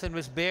suffered death and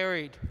was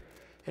buried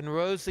and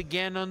rose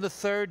again on the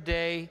third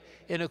day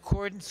in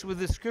accordance with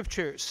the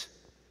Scriptures.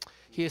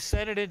 He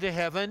ascended into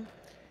heaven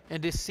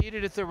and is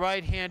seated at the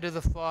right hand of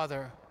the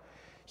Father.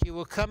 He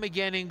will come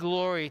again in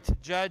glory to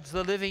judge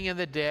the living and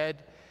the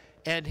dead,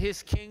 and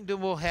his kingdom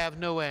will have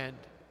no end.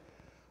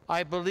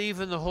 I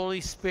believe in the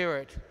Holy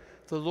Spirit,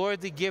 the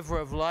Lord, the giver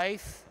of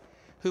life,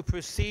 who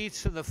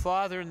proceeds from the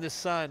Father and the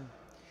Son,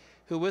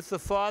 who with the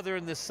Father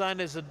and the Son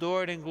is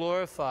adored and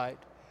glorified,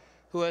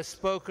 who has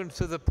spoken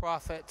through the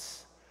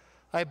prophets.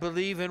 I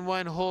believe in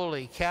one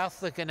holy,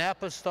 Catholic, and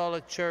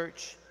Apostolic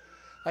Church.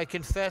 I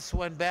confess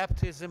one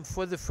baptism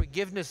for the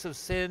forgiveness of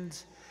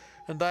sins,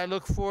 and I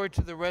look forward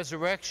to the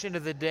resurrection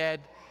of the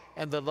dead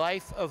and the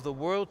life of the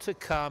world to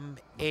come.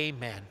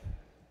 Amen.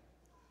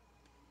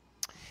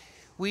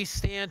 We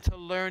stand to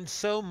learn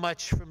so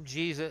much from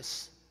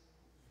Jesus.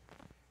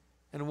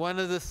 And one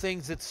of the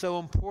things that's so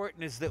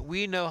important is that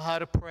we know how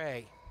to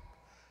pray,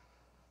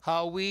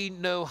 how we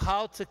know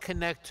how to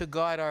connect to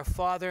God our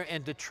Father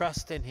and to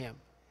trust in him.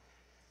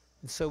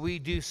 And so we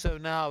do so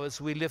now as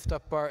we lift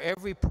up our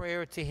every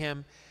prayer to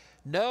him,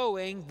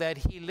 knowing that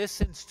he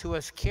listens to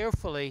us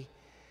carefully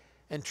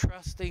and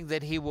trusting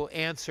that he will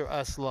answer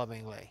us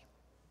lovingly.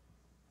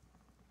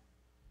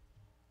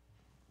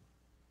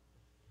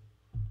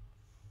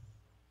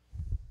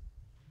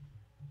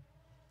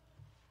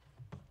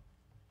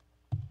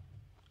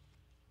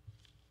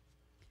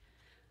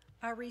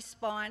 Our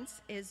response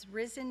is,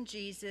 "Risen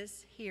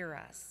Jesus, hear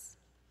us."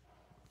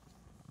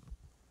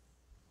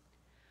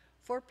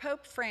 For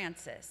Pope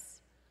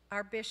Francis,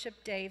 our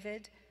Bishop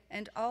David,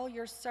 and all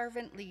your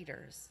servant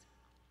leaders,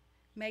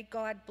 may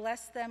God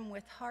bless them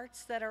with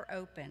hearts that are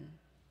open.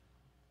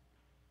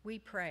 We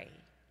pray.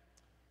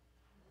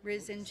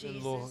 Risen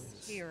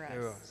Jesus, hear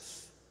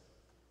us.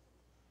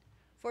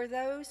 For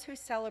those who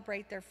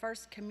celebrate their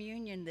first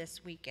communion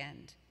this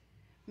weekend,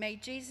 may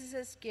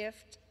Jesus'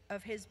 gift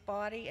of his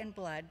body and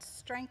blood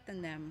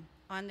strengthen them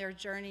on their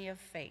journey of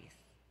faith.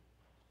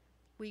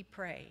 We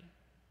pray.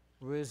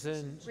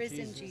 Risen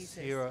Jesus,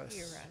 hear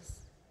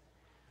us.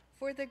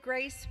 For the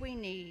grace we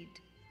need,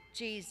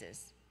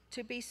 Jesus,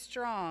 to be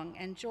strong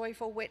and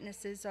joyful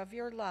witnesses of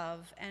your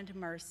love and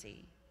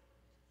mercy.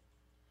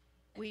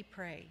 We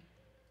pray.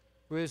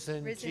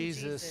 Risen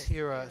Jesus,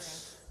 hear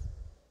us.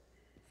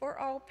 For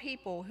all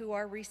people who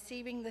are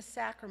receiving the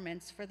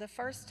sacraments for the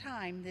first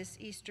time this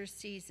Easter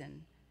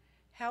season,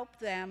 help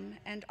them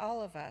and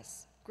all of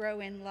us grow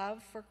in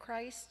love for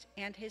Christ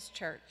and his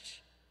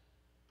church.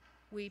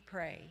 We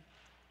pray.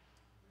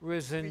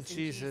 Risen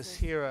Jesus,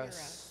 hear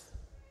us.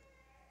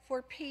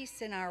 For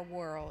peace in our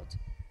world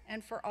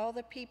and for all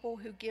the people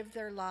who give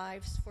their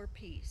lives for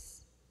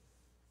peace.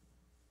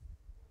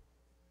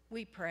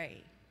 We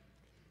pray.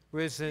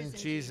 Risen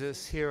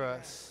Jesus, hear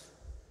us.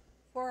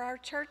 For our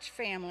church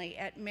family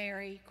at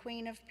Mary,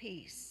 Queen of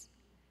Peace,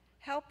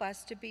 help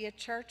us to be a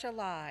church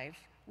alive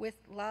with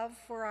love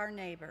for our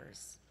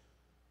neighbors.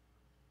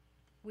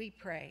 We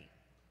pray.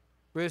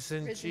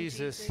 Risen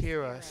Jesus,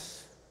 hear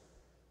us.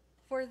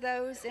 For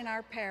those in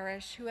our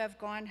parish who have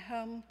gone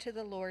home to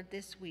the Lord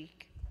this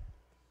week,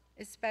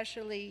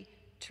 especially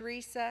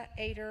Teresa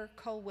Ader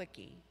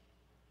Kolwicki,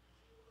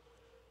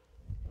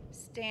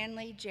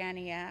 Stanley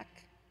Janiak,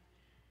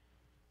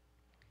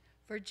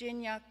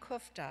 Virginia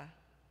Kufta,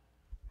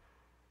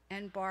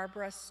 and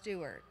Barbara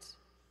Stewart.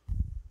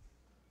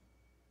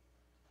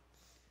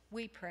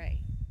 We pray.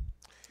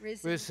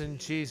 Risen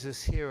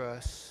Jesus, hear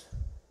us.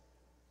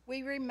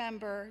 We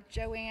remember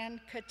Joanne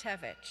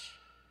Kotevich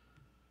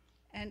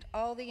and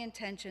all the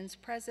intentions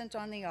present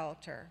on the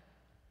altar,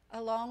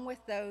 along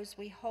with those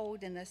we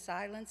hold in the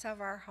silence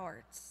of our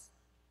hearts.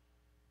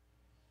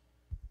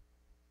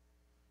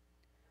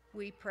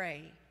 We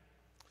pray.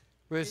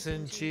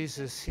 Risen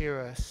Jesus, hear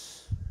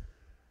us.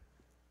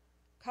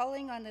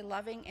 Calling on the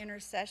loving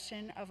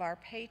intercession of our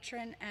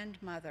patron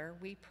and mother,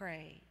 we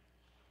pray.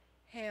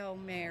 Hail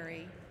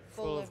Mary,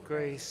 full of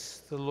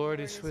grace, the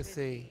Lord is with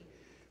thee.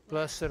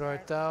 Blessed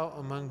art thou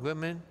among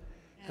women,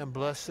 and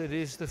blessed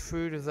is the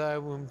fruit of thy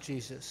womb,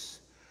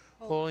 Jesus.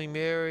 Holy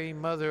Mary,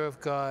 Mother of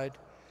God,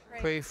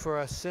 pray for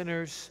us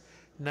sinners,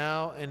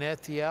 now and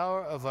at the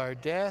hour of our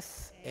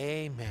death.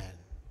 Amen.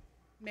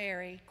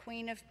 Mary,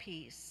 Queen of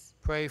Peace,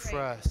 pray for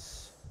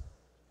us.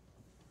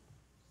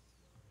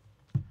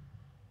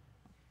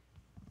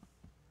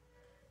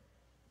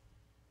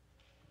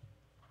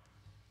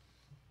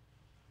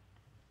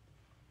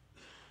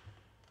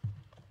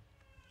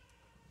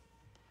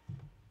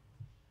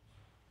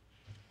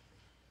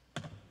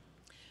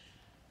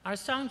 Our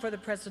song for the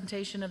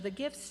presentation of the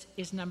gifts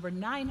is number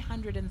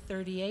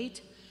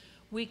 938,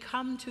 We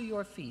Come to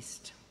Your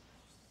Feast.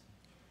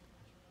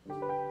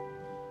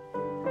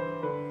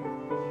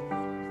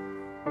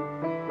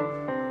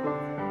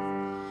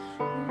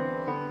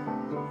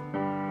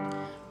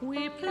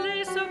 We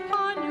place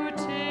upon your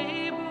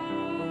table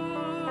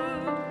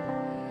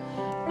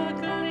a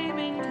gleam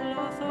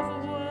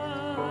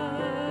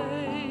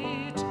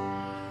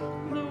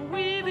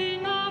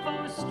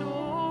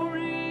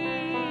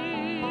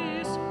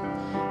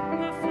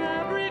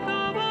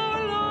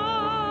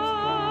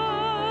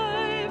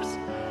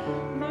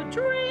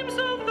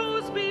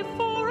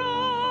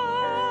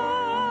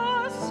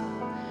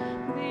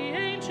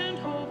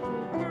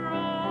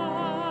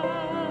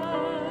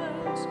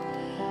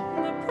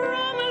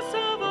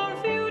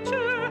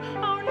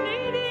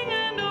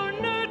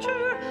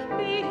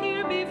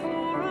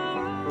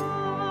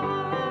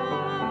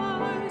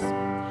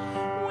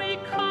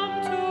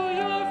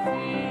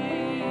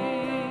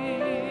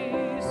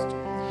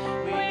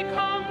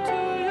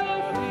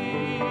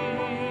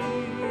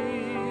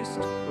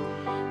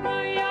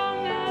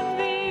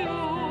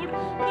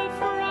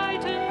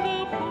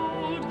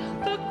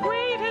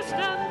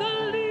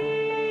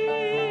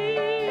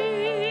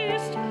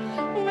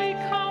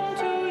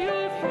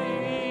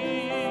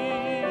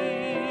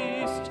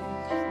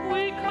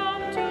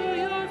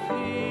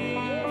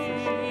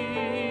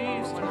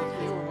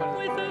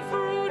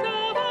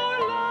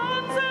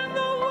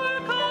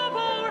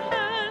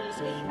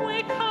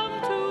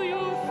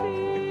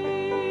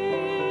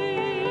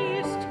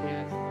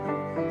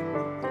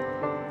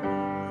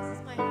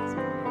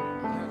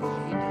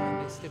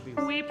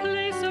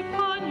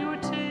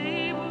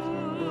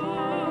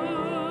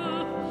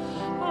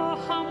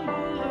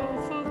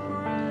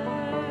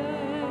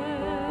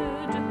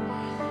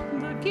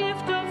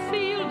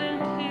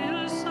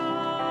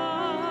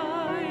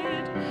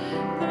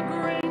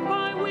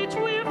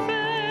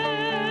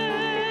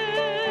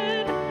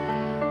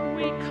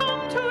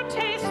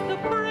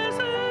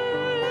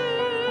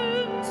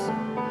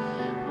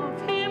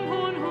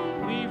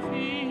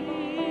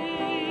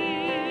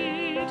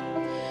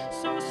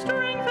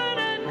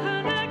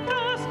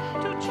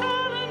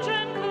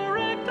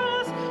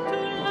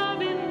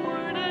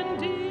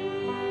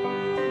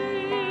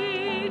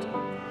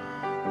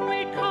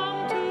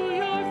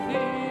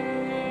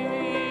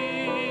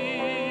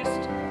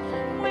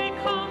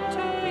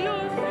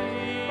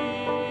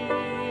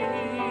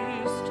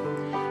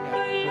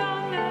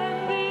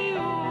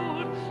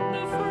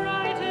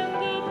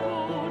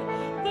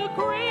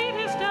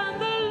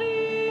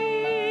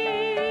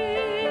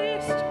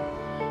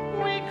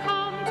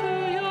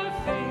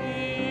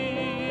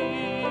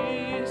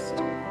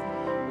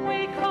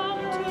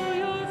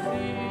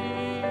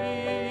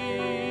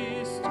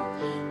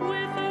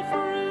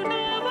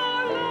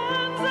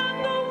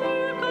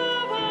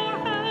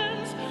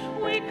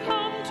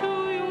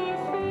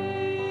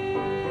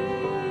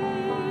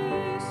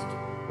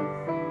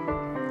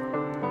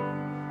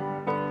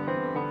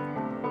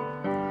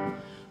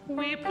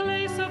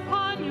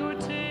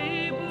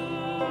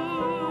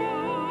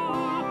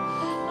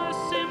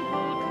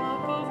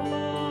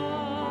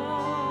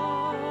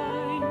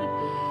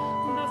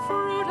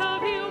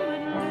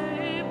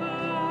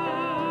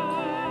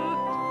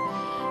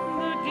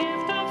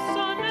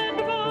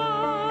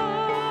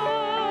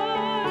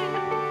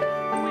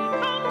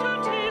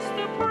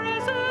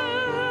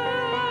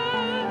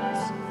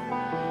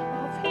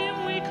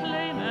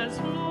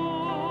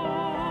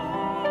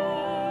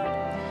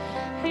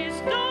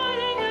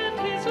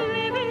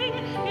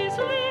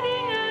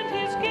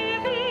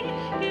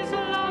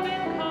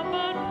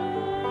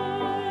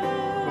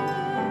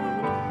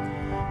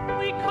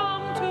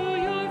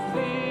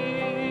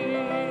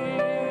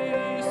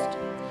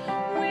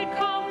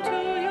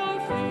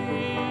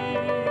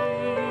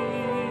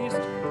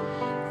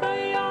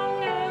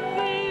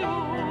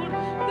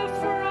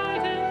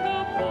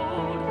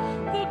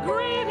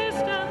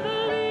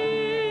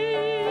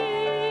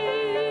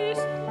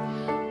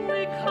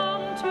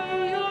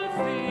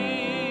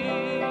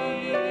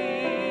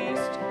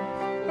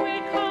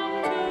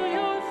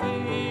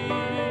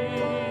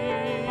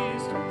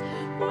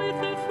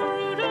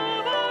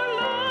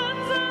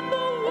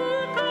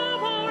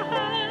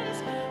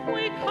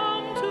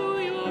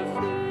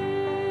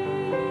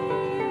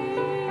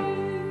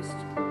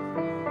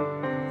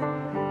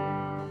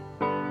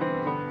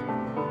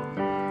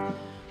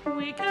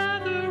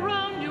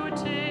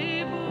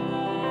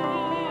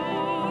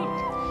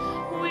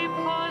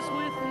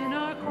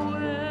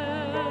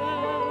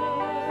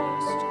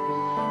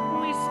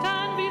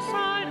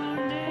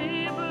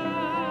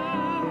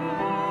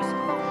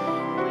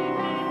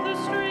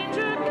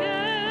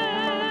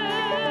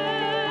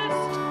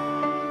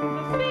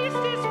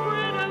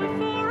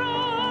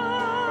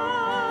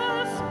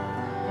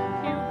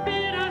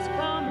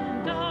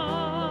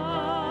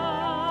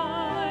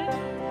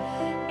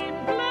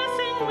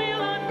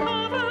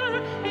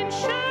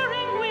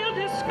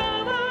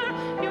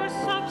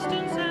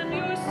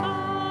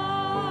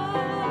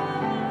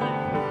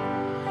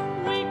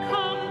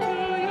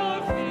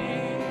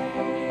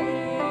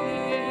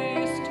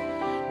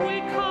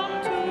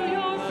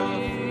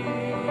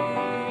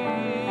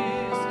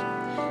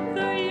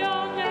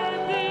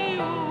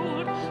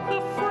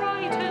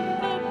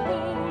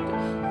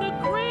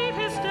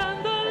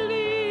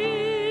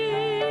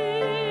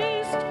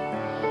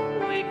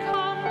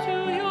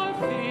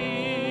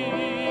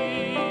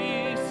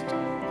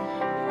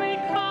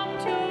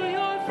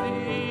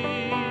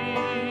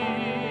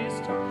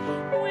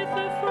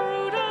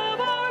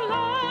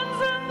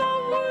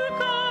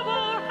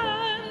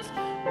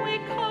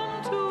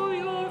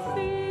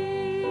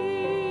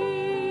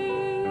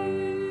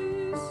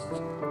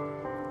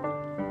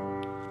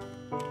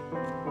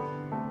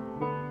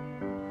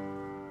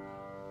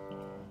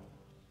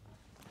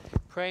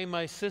pray,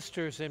 my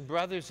sisters and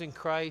brothers in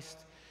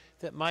Christ,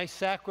 that my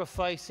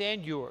sacrifice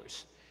and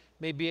yours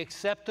may be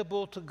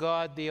acceptable to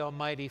God, the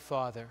Almighty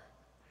Father.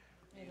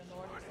 May the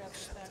Lord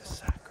accept The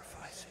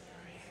sacrifice in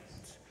your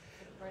hands,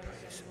 the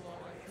praise and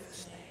glory of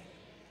his name.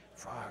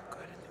 for our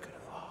good and the good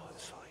of all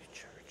his holy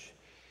church.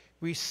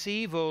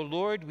 Receive, O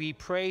Lord, we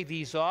pray,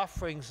 these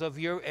offerings of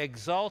your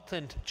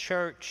exultant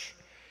church,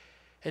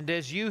 and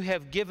as you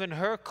have given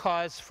her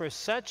cause for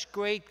such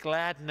great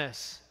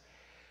gladness,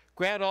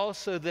 grant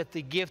also that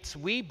the gifts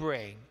we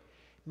bring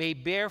may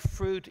bear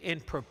fruit in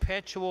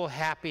perpetual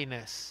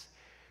happiness.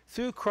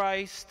 Through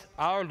Christ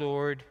our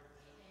Lord.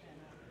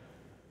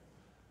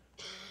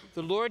 Amen.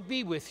 The Lord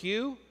be with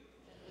you. And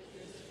with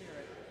your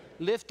spirit.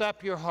 Lift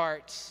up your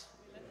hearts.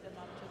 Lift them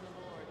up to the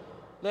Lord.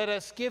 Let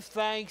us give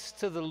thanks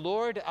to the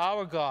Lord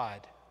our God.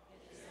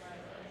 It is right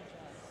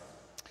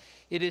and just.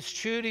 It is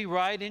truly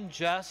right and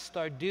just,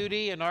 our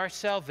duty and our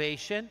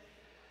salvation,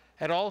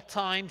 at all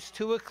times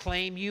to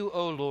acclaim you,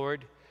 O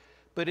Lord,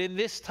 but in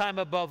this time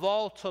above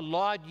all to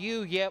laud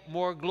you yet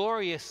more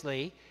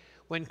gloriously,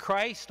 when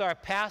Christ our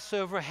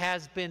Passover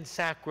has been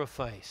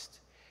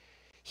sacrificed.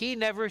 He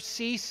never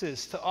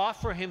ceases to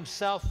offer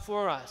himself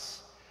for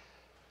us,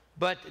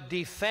 but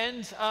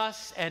defends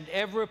us and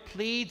ever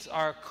pleads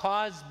our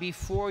cause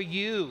before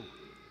you.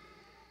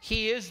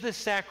 He is the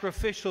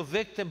sacrificial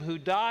victim who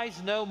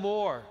dies no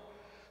more,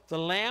 the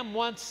Lamb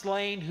once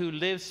slain who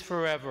lives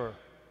forever.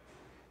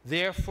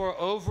 Therefore,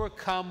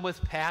 overcome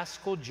with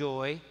paschal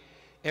joy,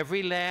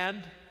 every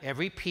land,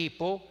 every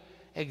people,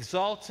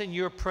 exalts in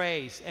your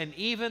praise, and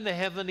even the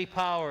heavenly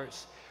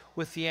powers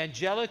with the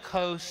angelic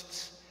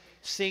hosts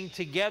sing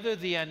together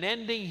the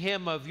unending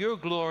hymn of your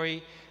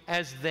glory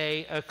as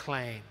they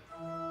acclaim.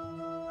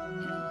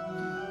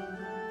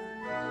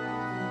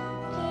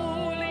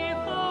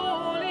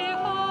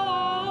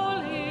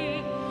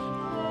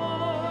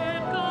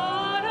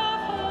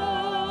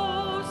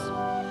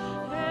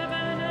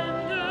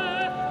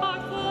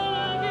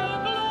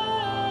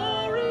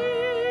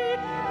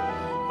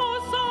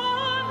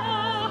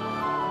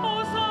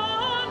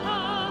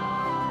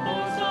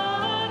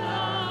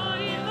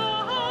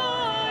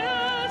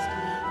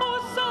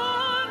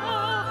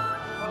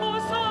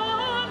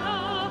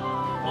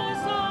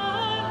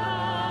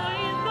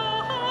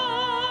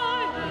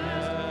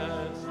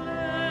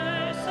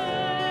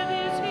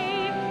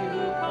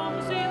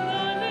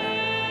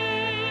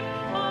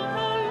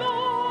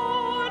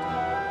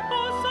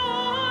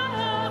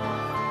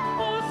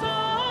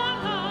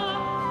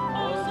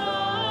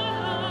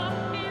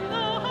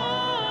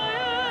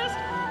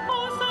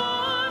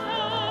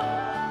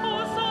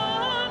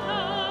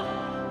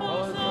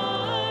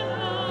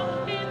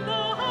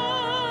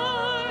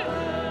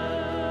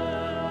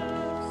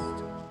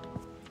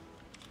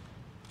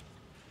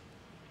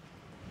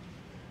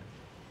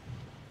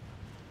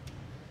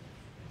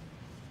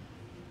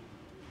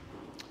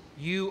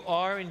 You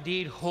are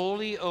indeed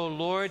holy, O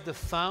Lord, the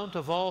fount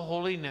of all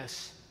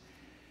holiness.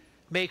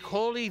 Make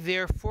holy,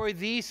 therefore,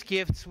 these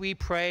gifts, we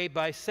pray,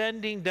 by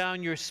sending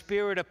down your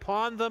Spirit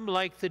upon them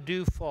like the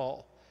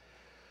dewfall,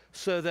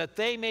 so that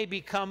they may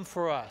become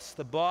for us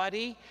the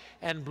body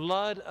and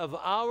blood of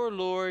our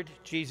Lord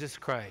Jesus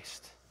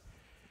Christ.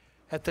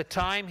 At the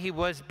time he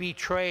was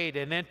betrayed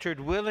and entered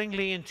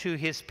willingly into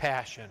his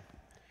passion,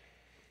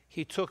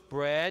 he took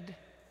bread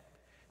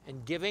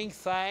and, giving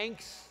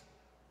thanks,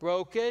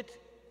 broke it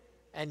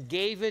and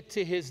gave it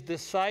to his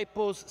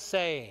disciples,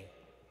 saying,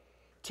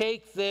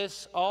 "Take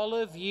this, all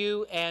of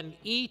you, and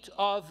eat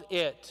of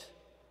it,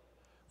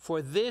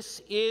 for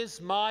this is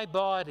my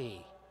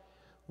body,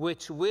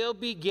 which will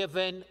be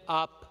given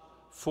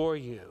up for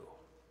you."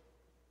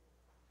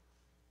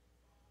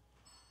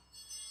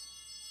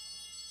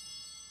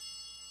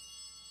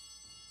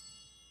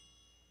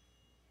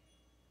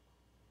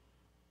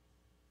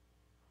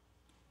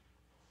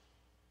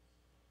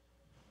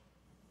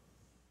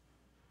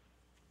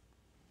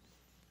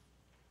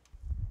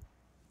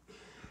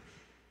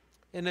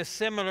 In a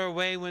similar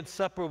way, when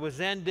supper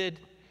was ended,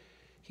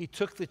 he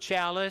took the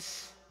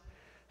chalice,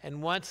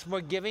 and once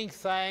more giving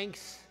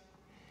thanks,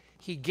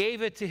 he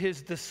gave it to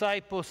his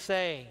disciples,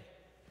 saying,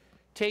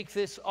 "Take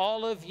this,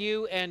 all of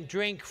you, and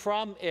drink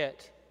from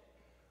it,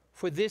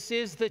 for this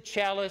is the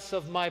chalice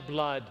of my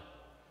blood,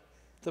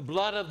 the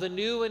blood of the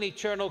new and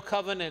eternal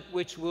covenant,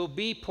 which will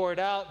be poured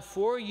out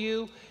for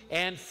you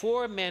and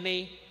for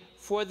many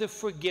for the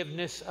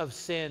forgiveness of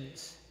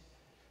sins.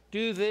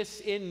 Do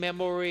this in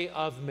memory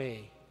of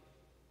me."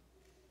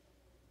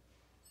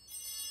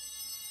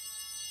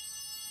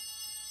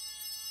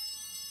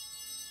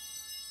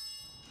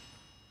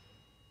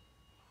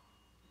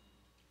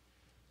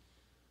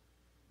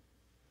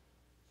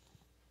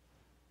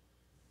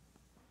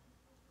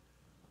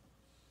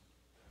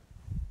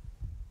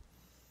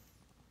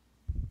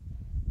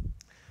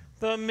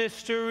 The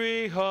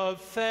mystery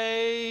of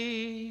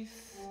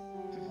faith.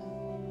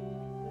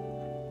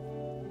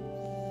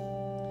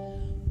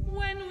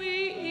 When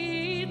we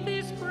eat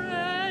this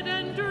bread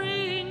and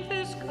drink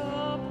this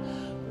cup,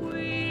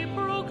 we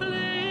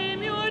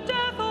proclaim your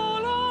death, O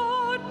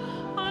Lord,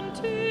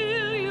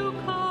 until you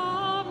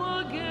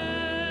come again.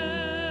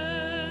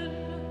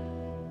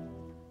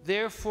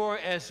 Therefore,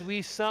 as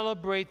we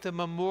celebrate the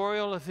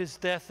memorial of his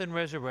death and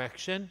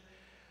resurrection,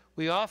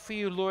 we offer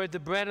you, Lord, the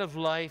bread of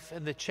life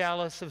and the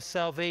chalice of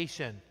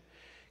salvation,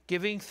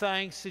 giving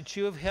thanks that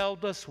you have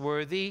held us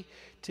worthy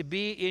to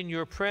be in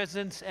your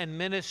presence and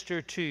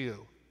minister to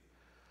you.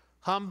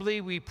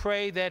 Humbly we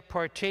pray that,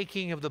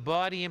 partaking of the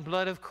body and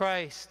blood of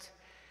Christ,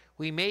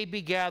 we may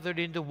be gathered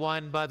into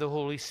one by the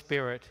Holy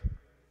Spirit.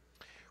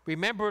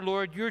 Remember,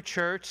 Lord, your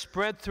church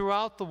spread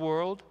throughout the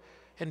world,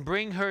 and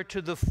bring her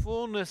to the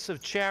fullness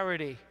of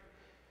charity.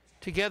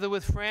 Together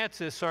with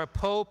Francis, our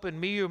Pope, and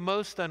me, your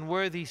most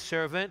unworthy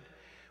servant,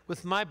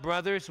 with my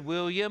brothers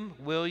William,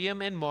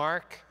 and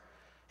Mark,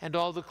 and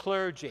all the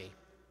clergy.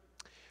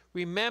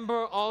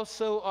 Remember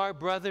also our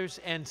brothers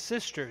and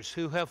sisters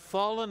who have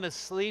fallen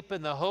asleep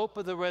in the hope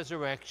of the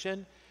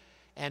resurrection,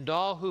 and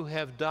all who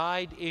have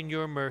died in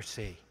your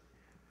mercy.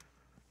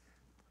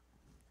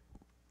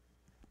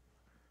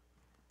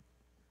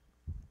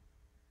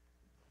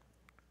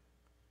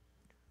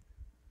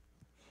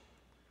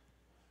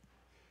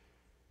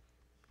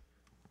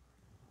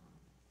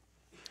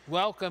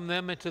 Welcome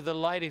them into the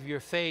light of your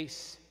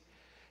face.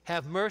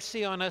 Have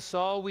mercy on us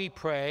all, we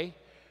pray,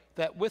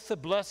 that with the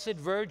Blessed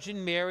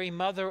Virgin Mary,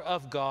 Mother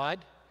of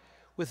God,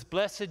 with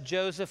blessed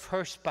Joseph,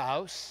 her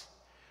spouse,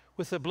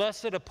 with the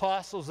blessed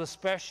apostles,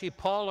 especially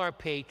Paul, our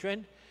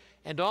patron,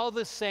 and all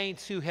the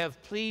saints who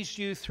have pleased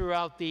you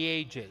throughout the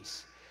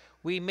ages,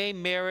 we may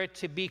merit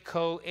to be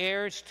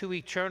co-heirs to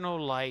eternal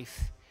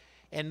life,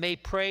 and may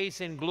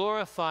praise and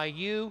glorify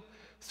you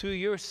through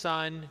your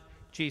Son,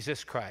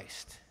 Jesus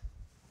Christ.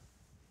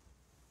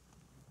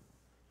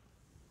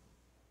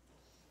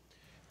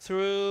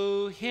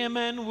 Through him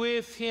and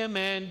with him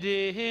and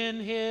in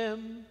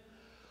him,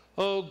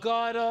 O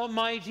God,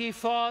 Almighty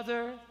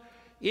Father,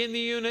 in the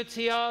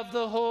unity of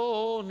the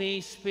Holy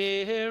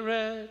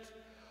Spirit,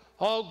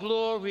 all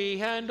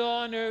glory and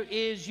honor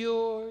is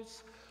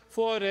yours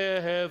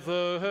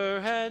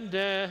forever and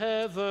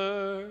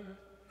ever.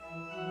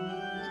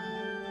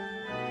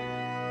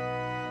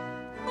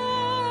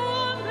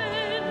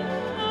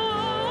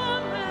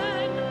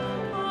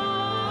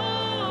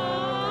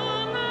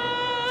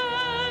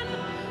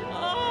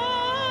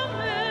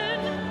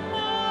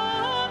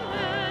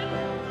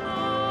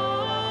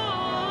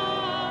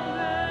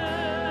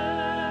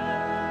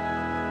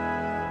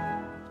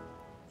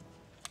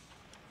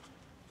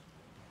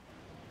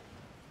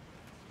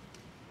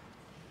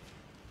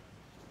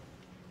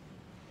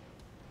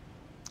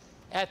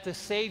 At the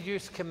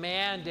Savior's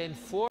command,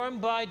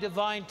 informed by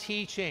divine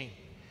teaching,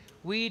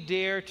 we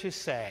dare to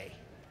say,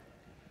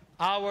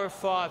 Our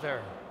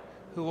Father,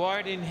 who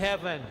art in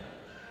heaven,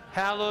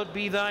 hallowed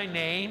be thy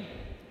name.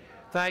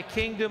 Thy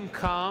kingdom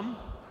come,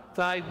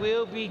 thy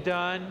will be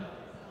done,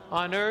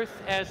 on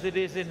earth as it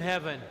is in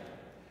heaven.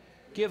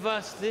 Give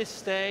us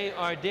this day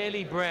our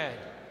daily bread,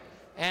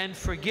 and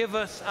forgive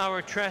us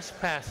our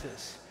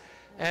trespasses,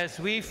 as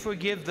we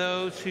forgive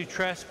those who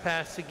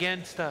trespass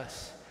against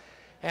us.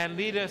 And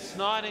lead us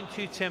not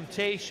into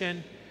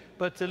temptation,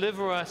 but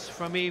deliver us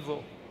from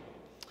evil.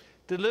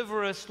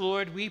 Deliver us,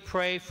 Lord, we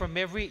pray, from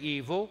every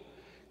evil.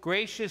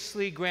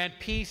 Graciously grant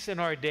peace in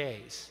our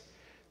days,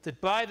 that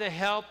by the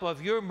help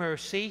of your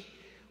mercy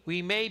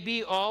we may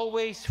be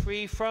always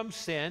free from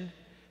sin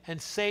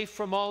and safe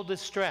from all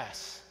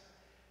distress,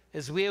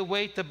 as we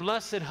await the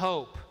blessed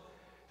hope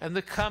and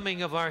the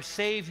coming of our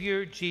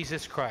Savior,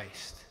 Jesus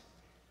Christ.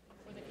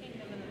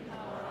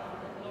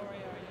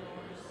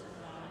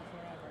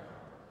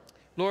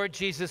 Lord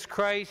Jesus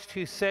Christ,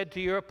 who said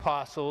to your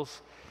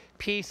apostles,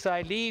 Peace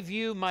I leave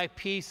you, my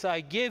peace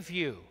I give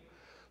you,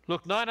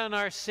 look not on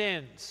our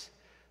sins,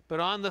 but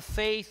on the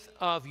faith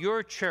of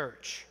your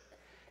church,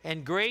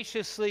 and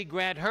graciously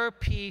grant her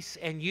peace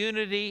and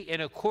unity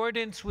in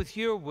accordance with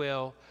your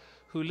will,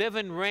 who live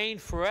and reign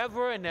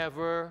forever and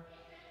ever.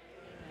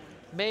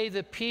 Amen. May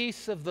the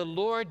peace of the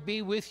Lord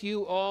be with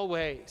you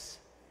always.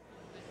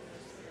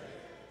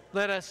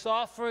 Let us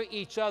offer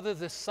each other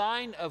the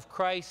sign of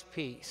Christ's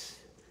peace.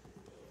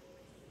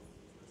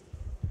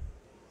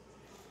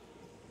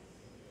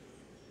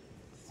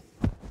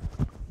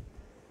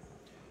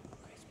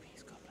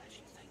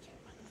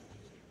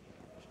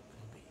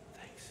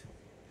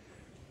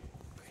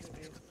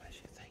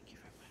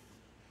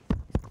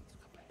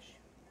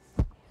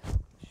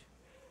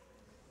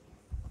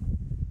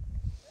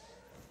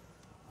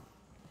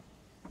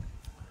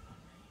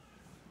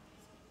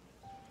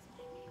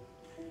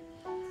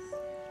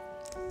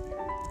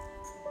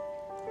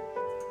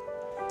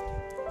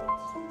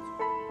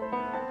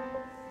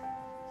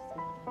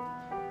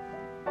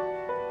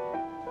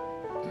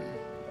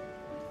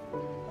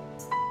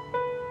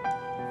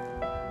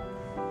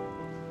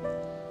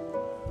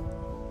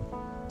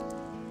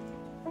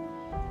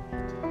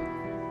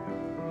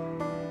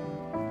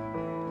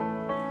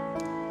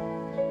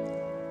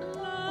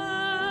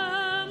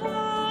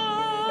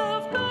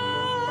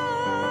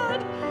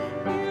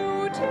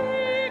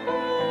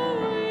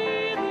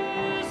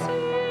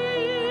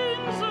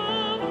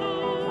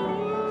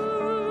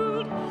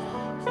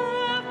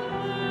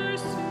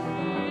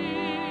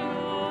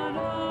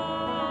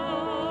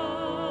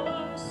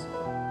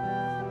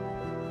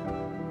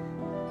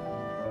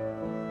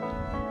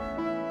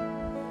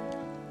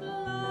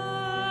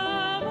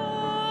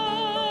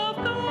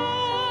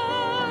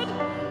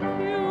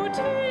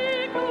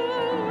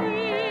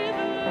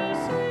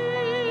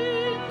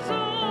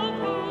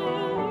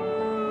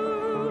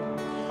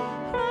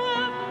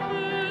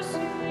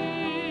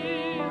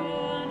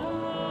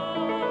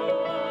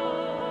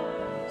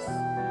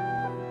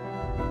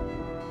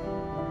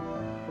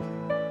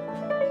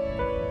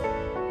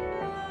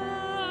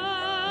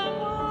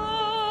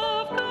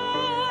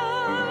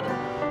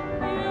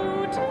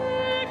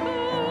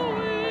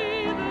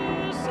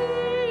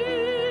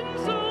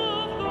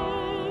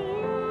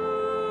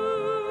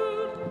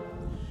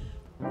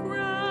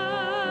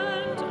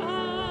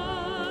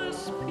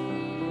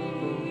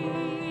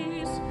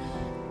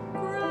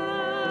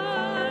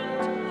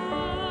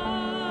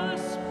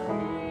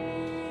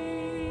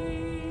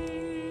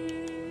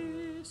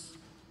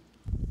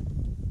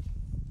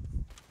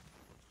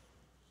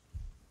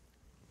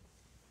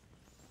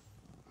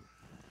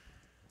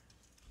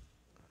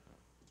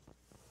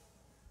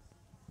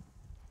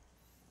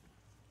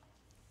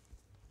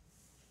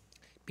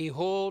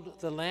 Behold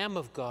the Lamb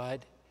of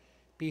God.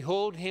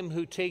 Behold him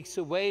who takes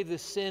away the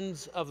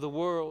sins of the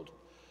world.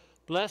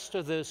 Blessed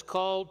are those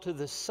called to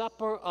the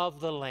supper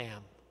of the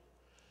Lamb.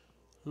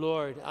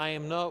 Lord, I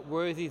am not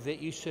worthy that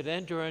you should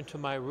enter into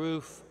my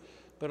roof,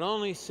 but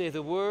only say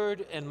the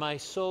word, and my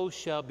soul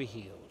shall be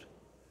healed.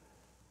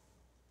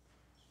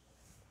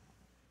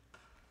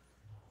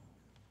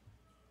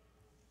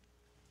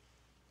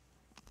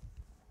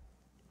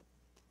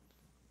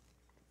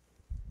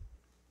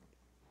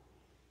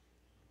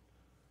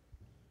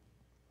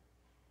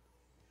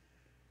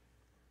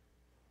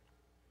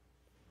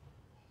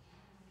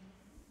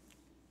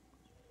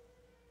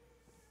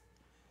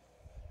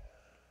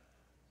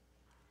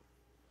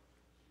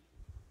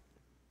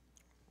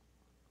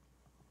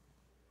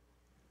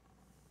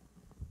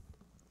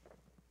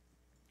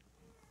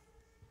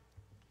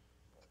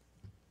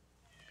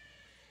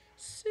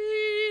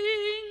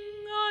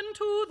 Sing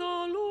unto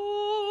the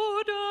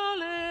Lord,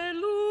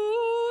 alleluia.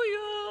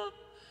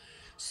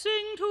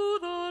 Sing to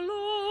the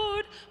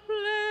Lord,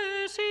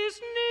 bless his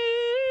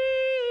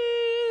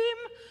name.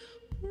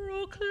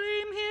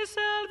 Proclaim his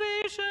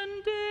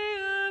salvation day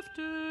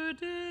after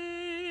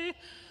day.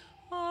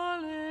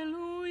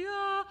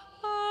 Alleluia,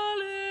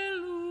 alleluia.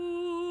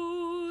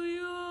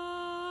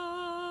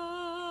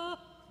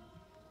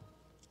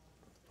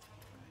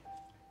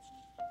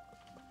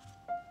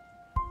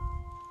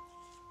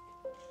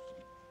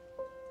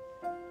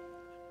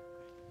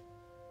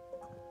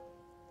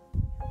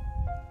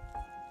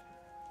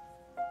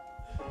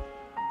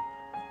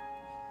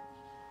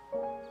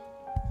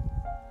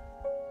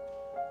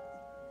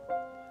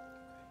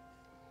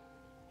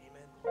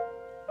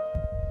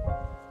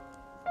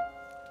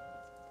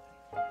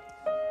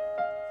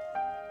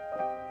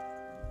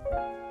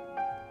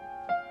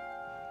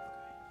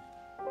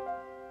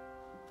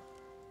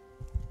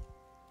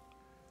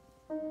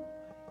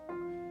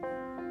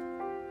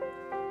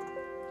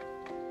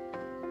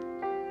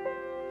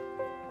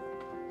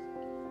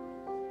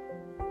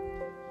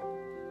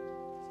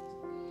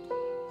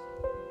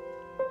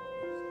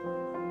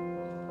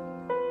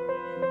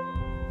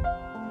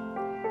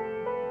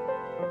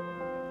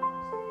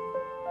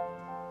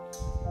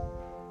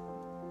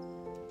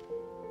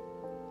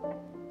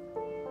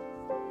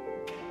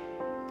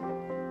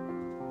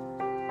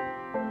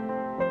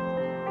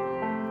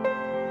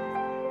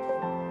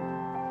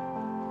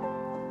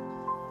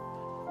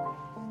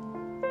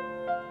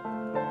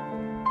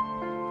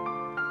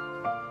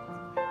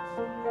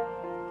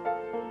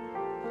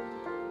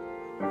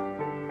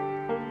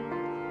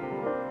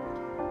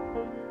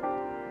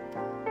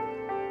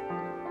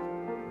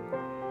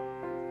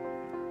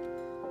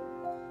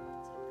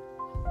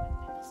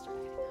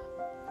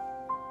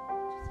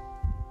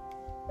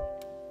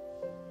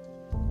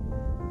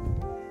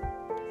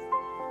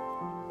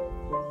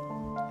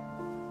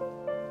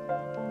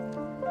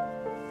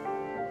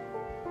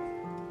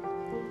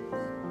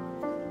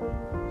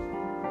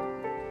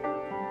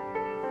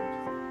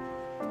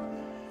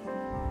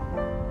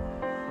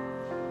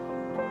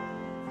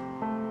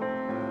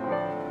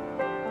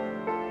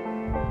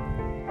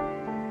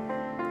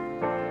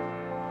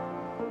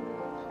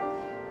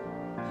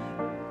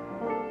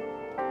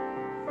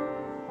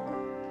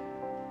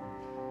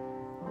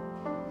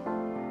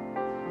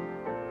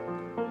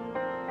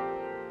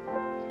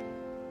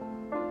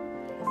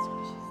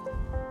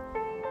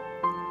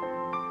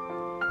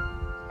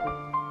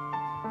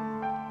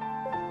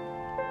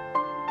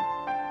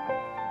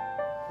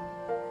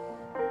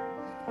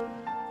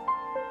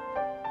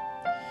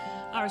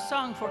 Our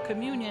song for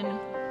communion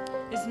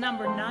is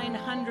number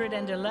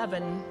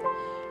 911,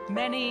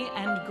 Many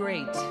and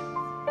Great.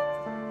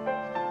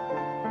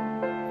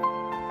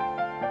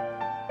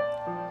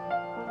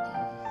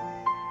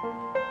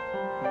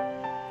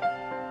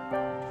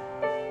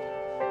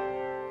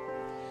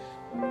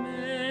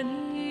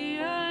 Many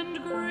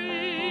and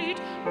great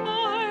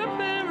are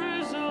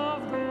bearers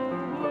of the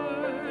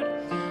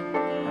word.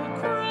 The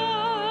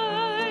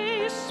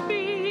cry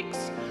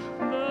speaks,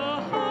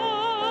 the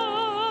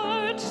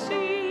heart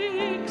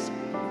seeks.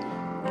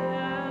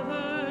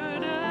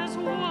 Gathered as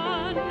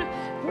one,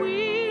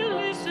 we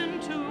listen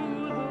to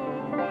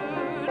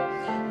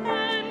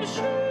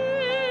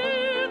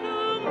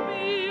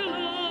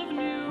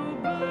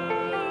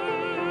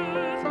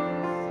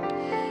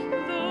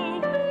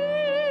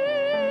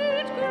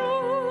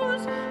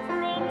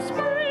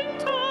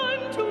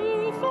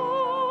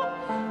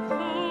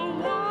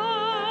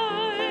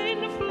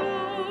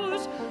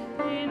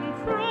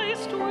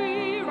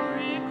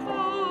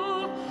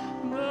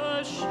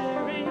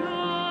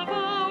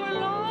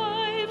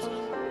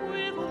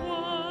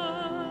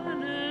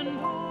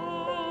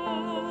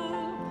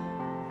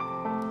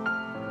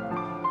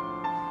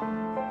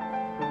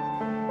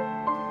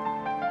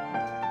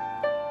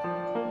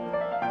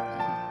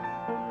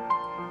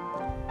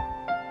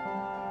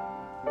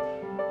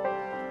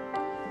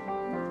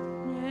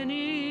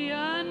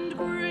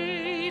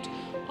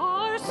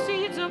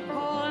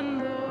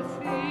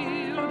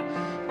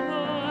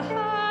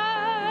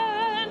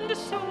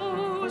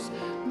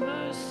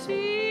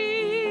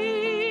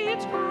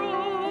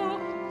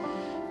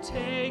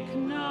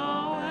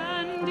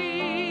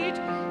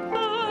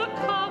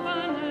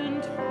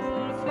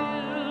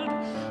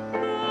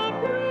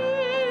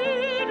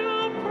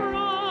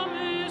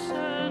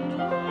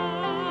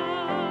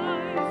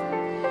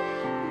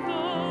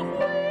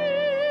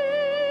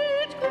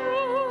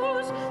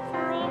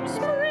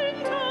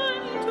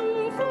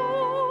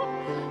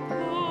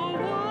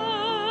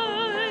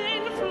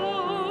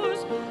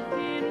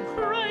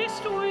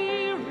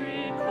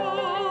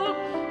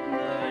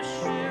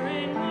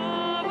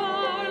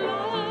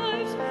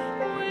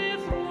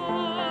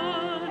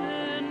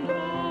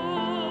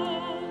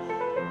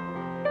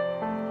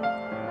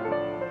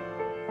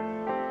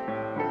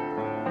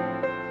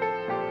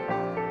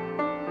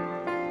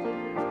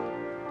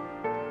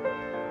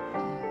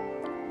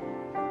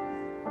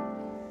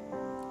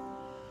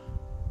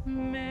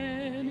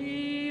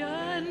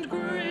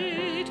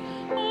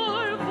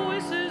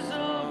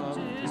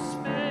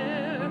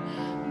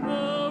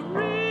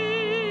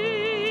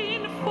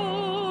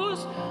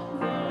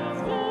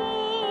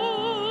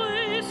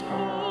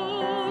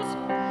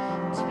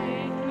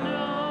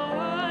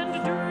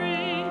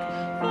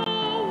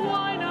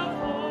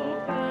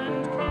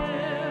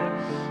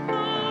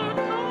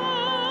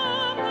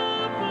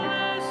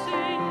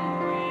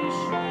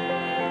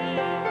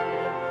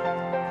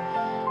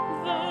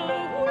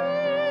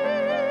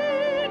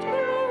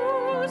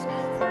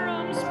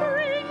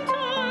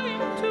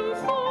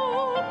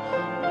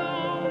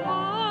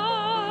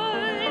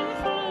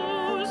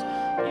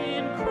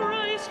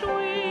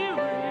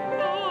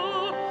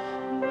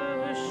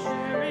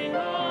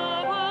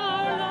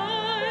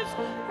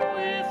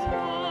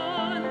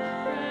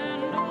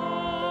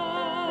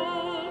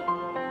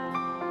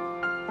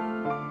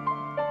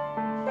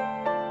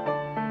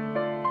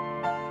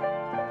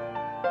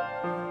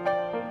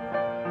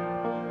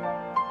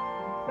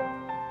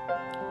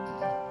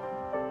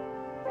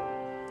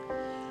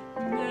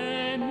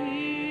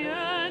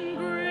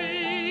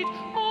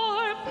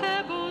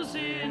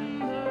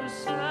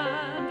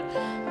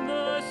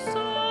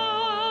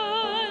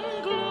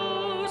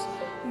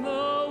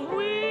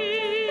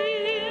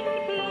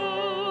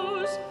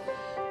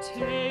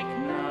Take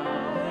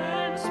now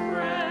and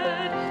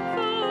spread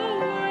the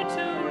word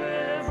to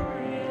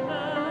every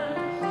land,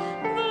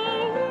 the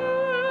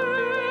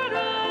word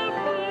of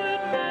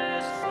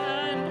goodness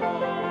and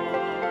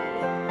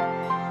hope.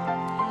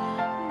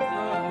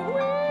 The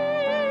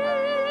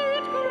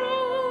wheat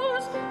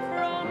grows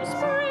from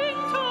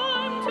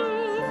springtime to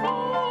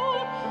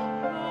fall,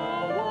 the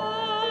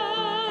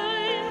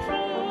wine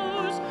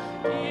flows,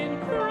 in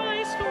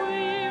Christ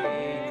we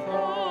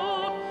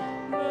recall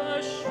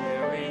the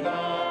sharing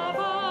of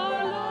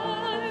our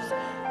lives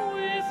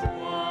with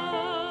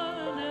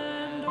one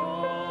and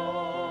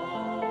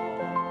all.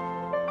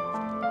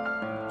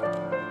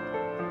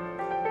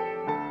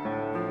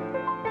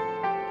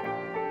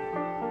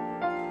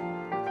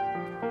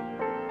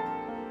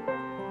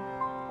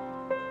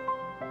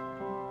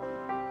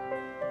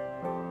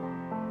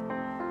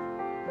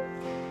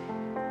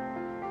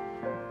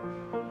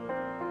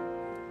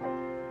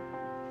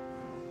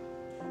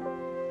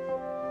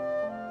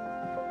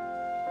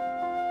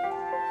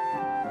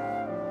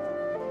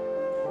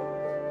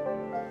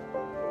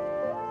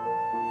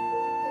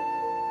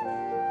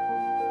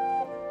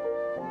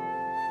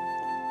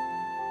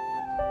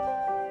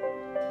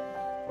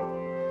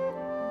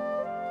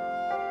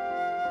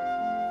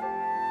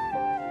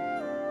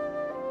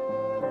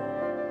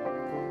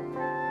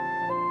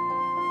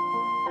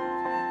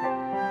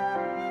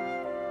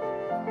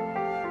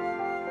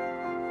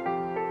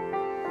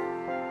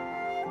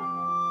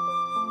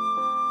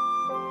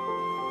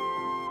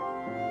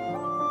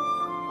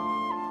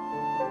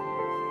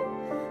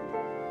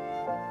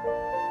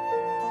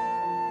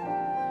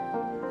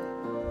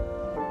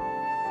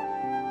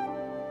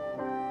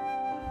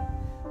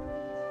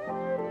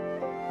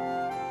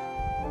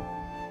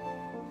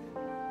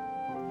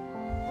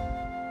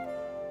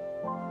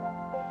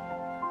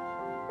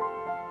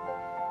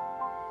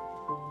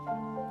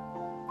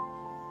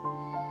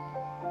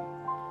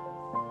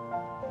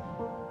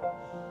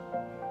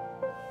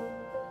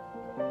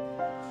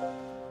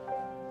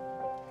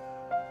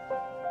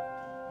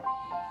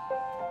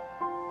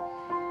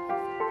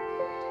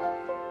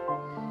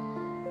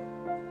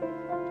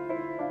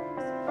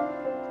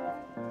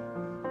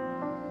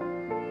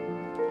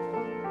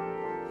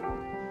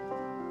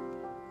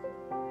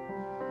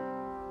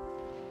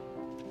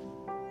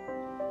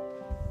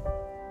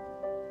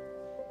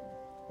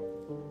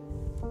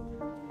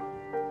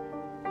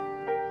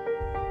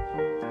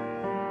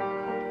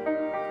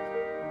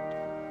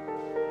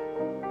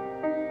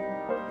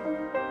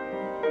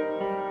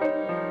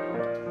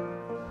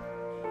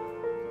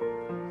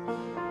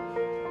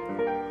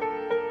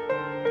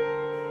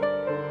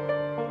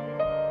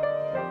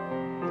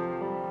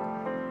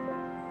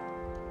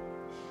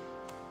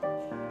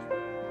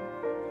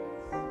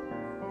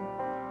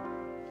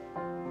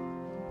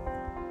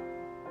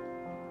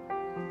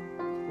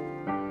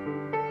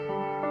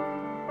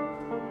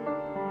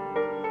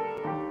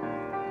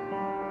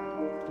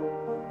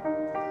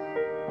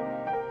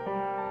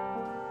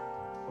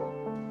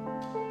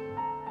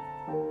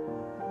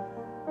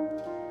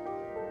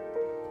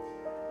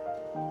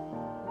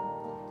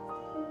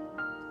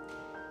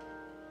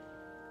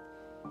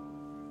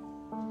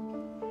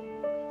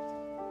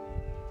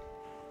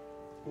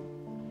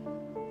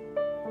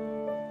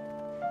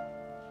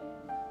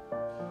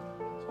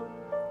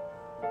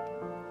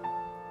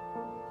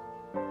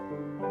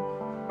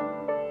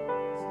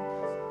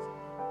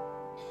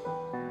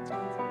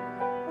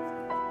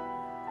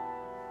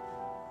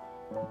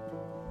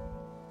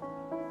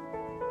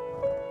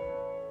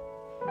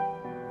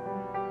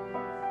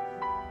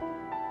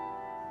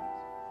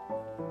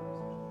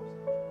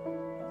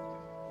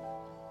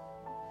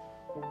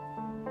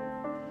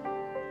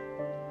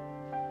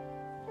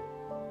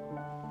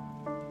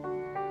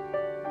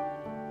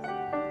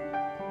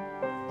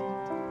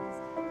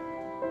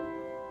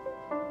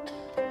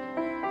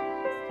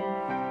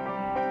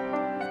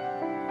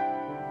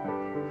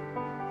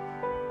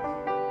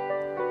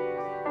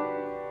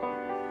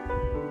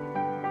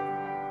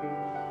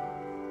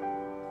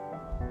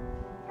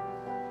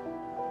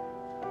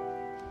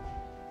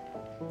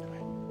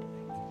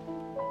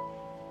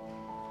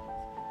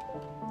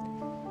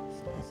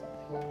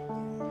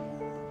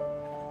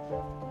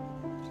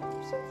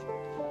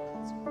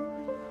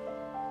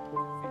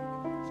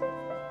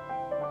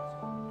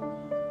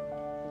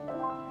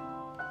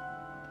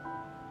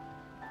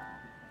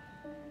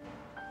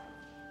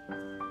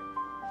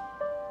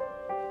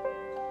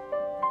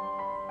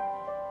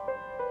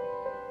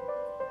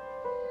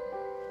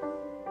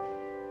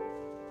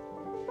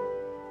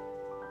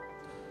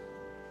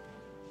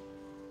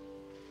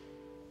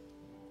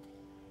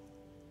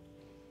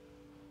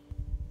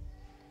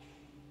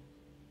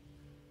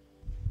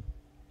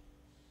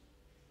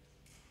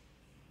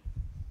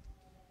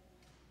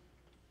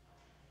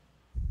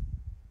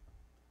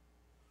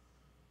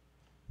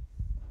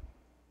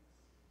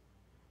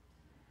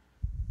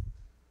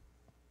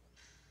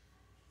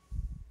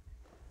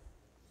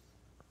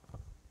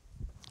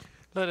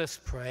 Let us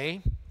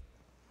pray.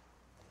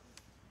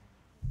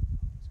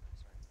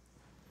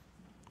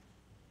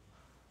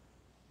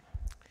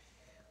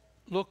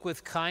 Look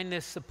with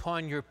kindness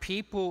upon your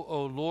people,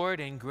 O Lord,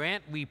 and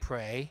grant, we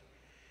pray,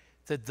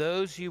 that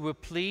those you were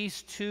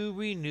pleased to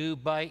renew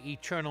by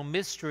eternal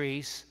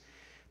mysteries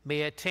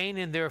may attain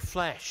in their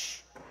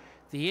flesh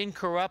the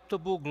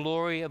incorruptible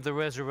glory of the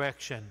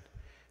resurrection.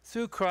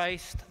 Through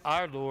Christ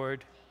our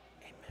Lord.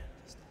 Amen.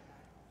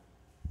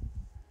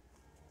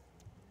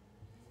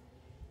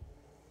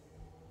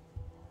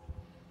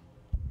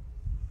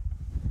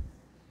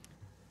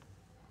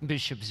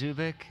 Bishop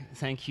Zubik,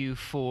 thank you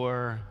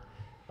for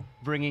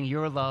bringing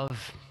your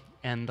love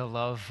and the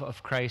love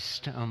of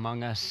Christ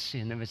among us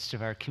in the midst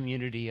of our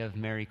community of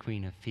Mary,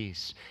 Queen of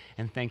Peace.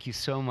 And thank you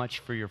so much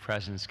for your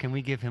presence. Can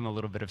we give him a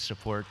little bit of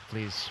support,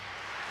 please?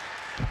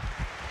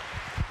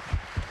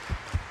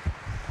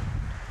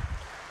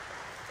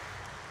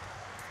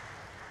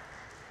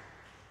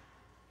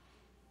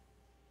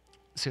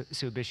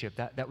 So Bishop,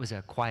 that was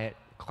a quiet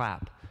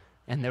clap.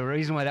 And the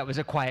reason why that was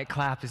a quiet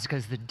clap is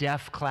because the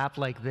deaf clap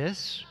like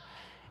this.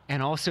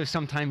 And also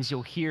sometimes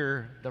you'll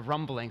hear the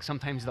rumbling.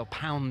 Sometimes they'll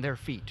pound their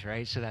feet,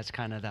 right? So that's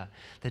kind of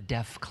the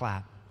deaf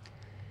clap.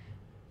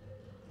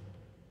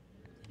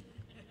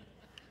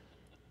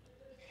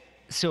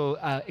 So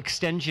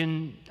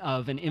extension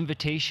of an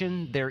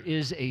invitation. There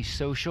is a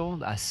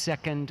social, a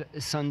second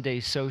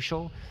Sunday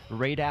social,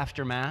 right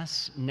after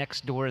Mass,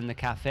 next door in the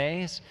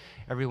cafes.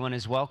 Everyone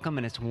is welcome,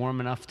 and it's warm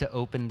enough to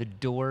open the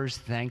doors,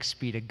 thanks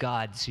be to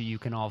God, so you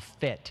can all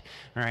fit,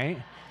 all right?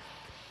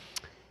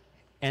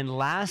 And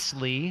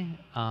lastly,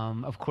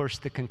 of course,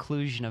 the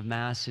conclusion of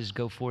Mass is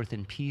go forth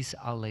in peace,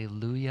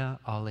 alleluia,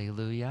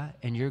 alleluia.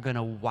 And you're going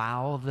to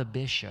wow the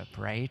bishop,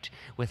 right,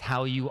 with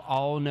how you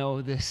all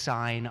know the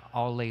sign,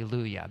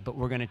 alleluia. But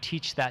we're going to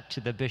teach that to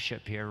the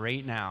bishop here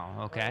right now,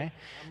 okay?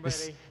 I'm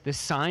ready. The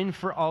sign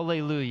for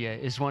alleluia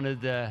is one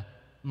of the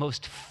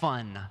most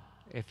fun,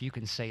 if you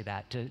can say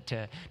that,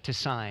 to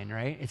sign,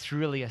 right? It's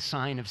really a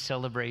sign of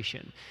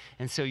celebration.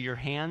 And so your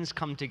hands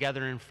come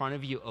together in front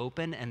of you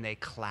open, and they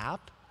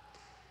clap.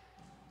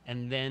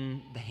 And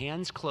then the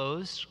hands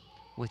close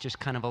with just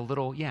kind of a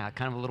little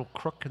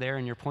crook there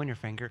in your pointer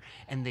finger,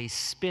 and they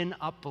spin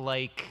up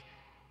like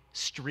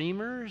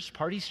streamers,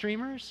 party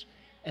streamers,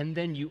 and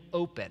then you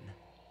open,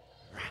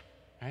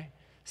 right?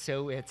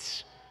 So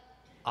it's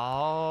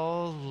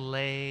alleluia.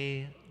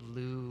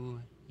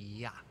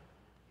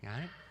 Got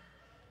it?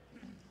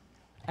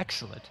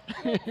 Excellent.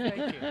 Thank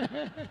you.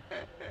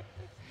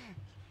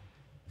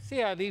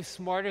 See, I leave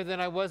smarter than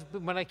I was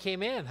when I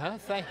came in, huh?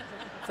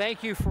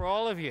 Thank you for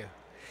all of you.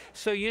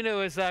 So, you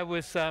know, as I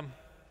was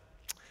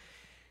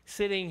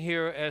sitting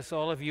here, as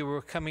all of you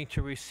were coming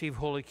to receive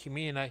Holy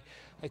Communion, I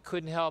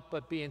couldn't help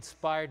but be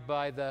inspired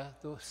by the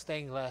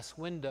stained glass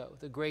window,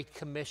 the Great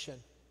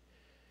Commission.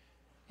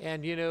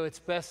 And, you know, it's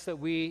best that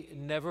we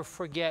never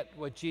forget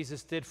what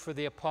Jesus did for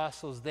the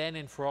apostles then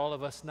and for all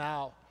of us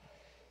now.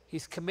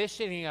 He's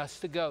commissioning us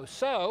to go.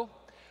 So,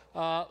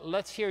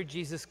 let's hear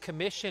Jesus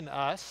commission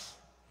us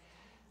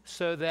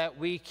so that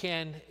we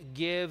can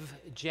give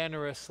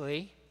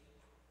generously,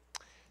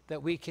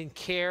 that we can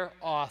care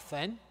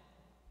often,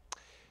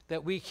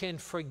 that we can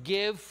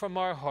forgive from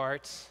our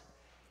hearts,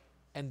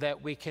 and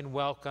that we can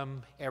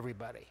welcome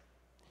everybody.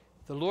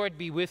 The Lord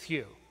be with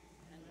you.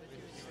 And with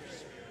your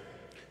spirit.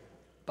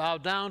 Bow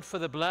down for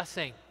the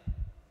blessing.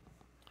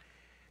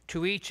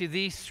 To each of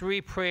these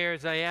three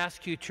prayers, I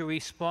ask you to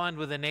respond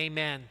with an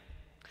amen.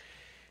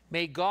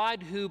 May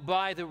God, who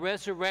by the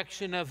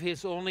resurrection of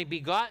his only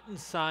begotten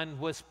Son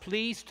was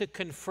pleased to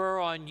confer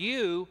on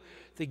you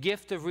the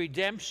gift of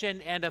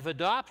redemption and of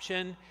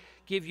adoption,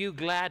 give you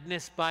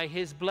gladness by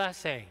his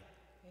blessing.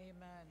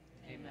 Amen.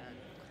 Amen.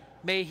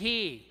 May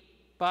he,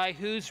 by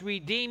whose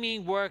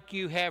redeeming work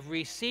you have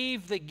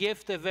received the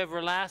gift of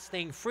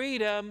everlasting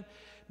freedom,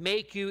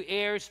 make you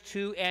heirs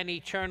to an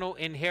eternal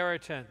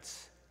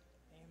inheritance.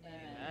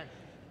 Amen.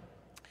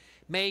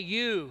 May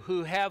you,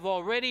 who have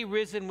already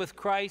risen with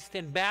Christ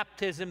in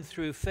baptism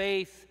through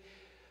faith,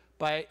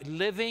 by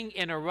living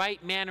in a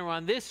right manner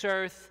on this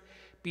earth,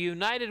 be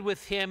united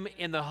with him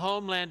in the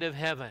homeland of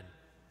heaven.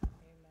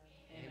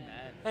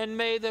 Amen. And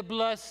may the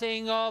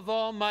blessing of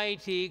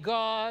Almighty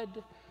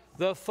God,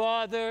 the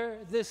Father,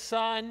 the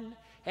Son,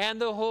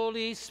 and the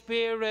Holy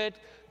Spirit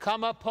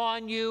come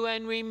upon you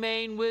and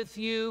remain with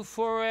you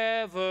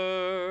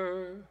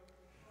forever.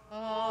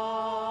 Amen.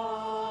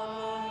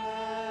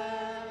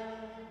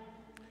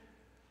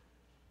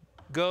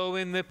 Go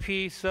in the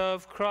peace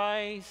of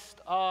Christ.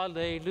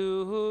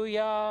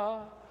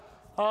 Alleluia.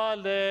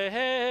 Alleluia.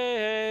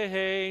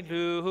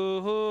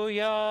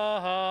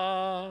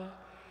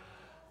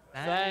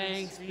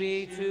 Thanks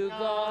be to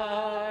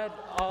God.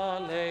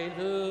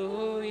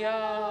 Alleluia.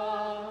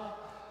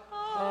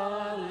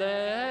 Alleluia.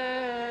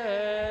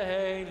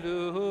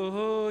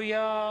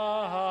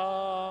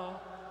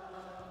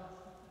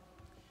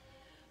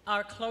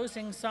 Our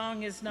closing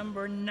song is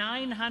number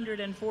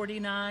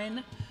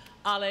 949,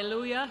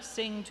 Alleluia,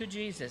 Sing to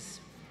Jesus.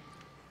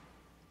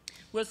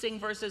 We'll sing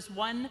verses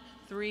 1,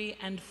 3,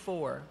 and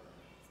 4.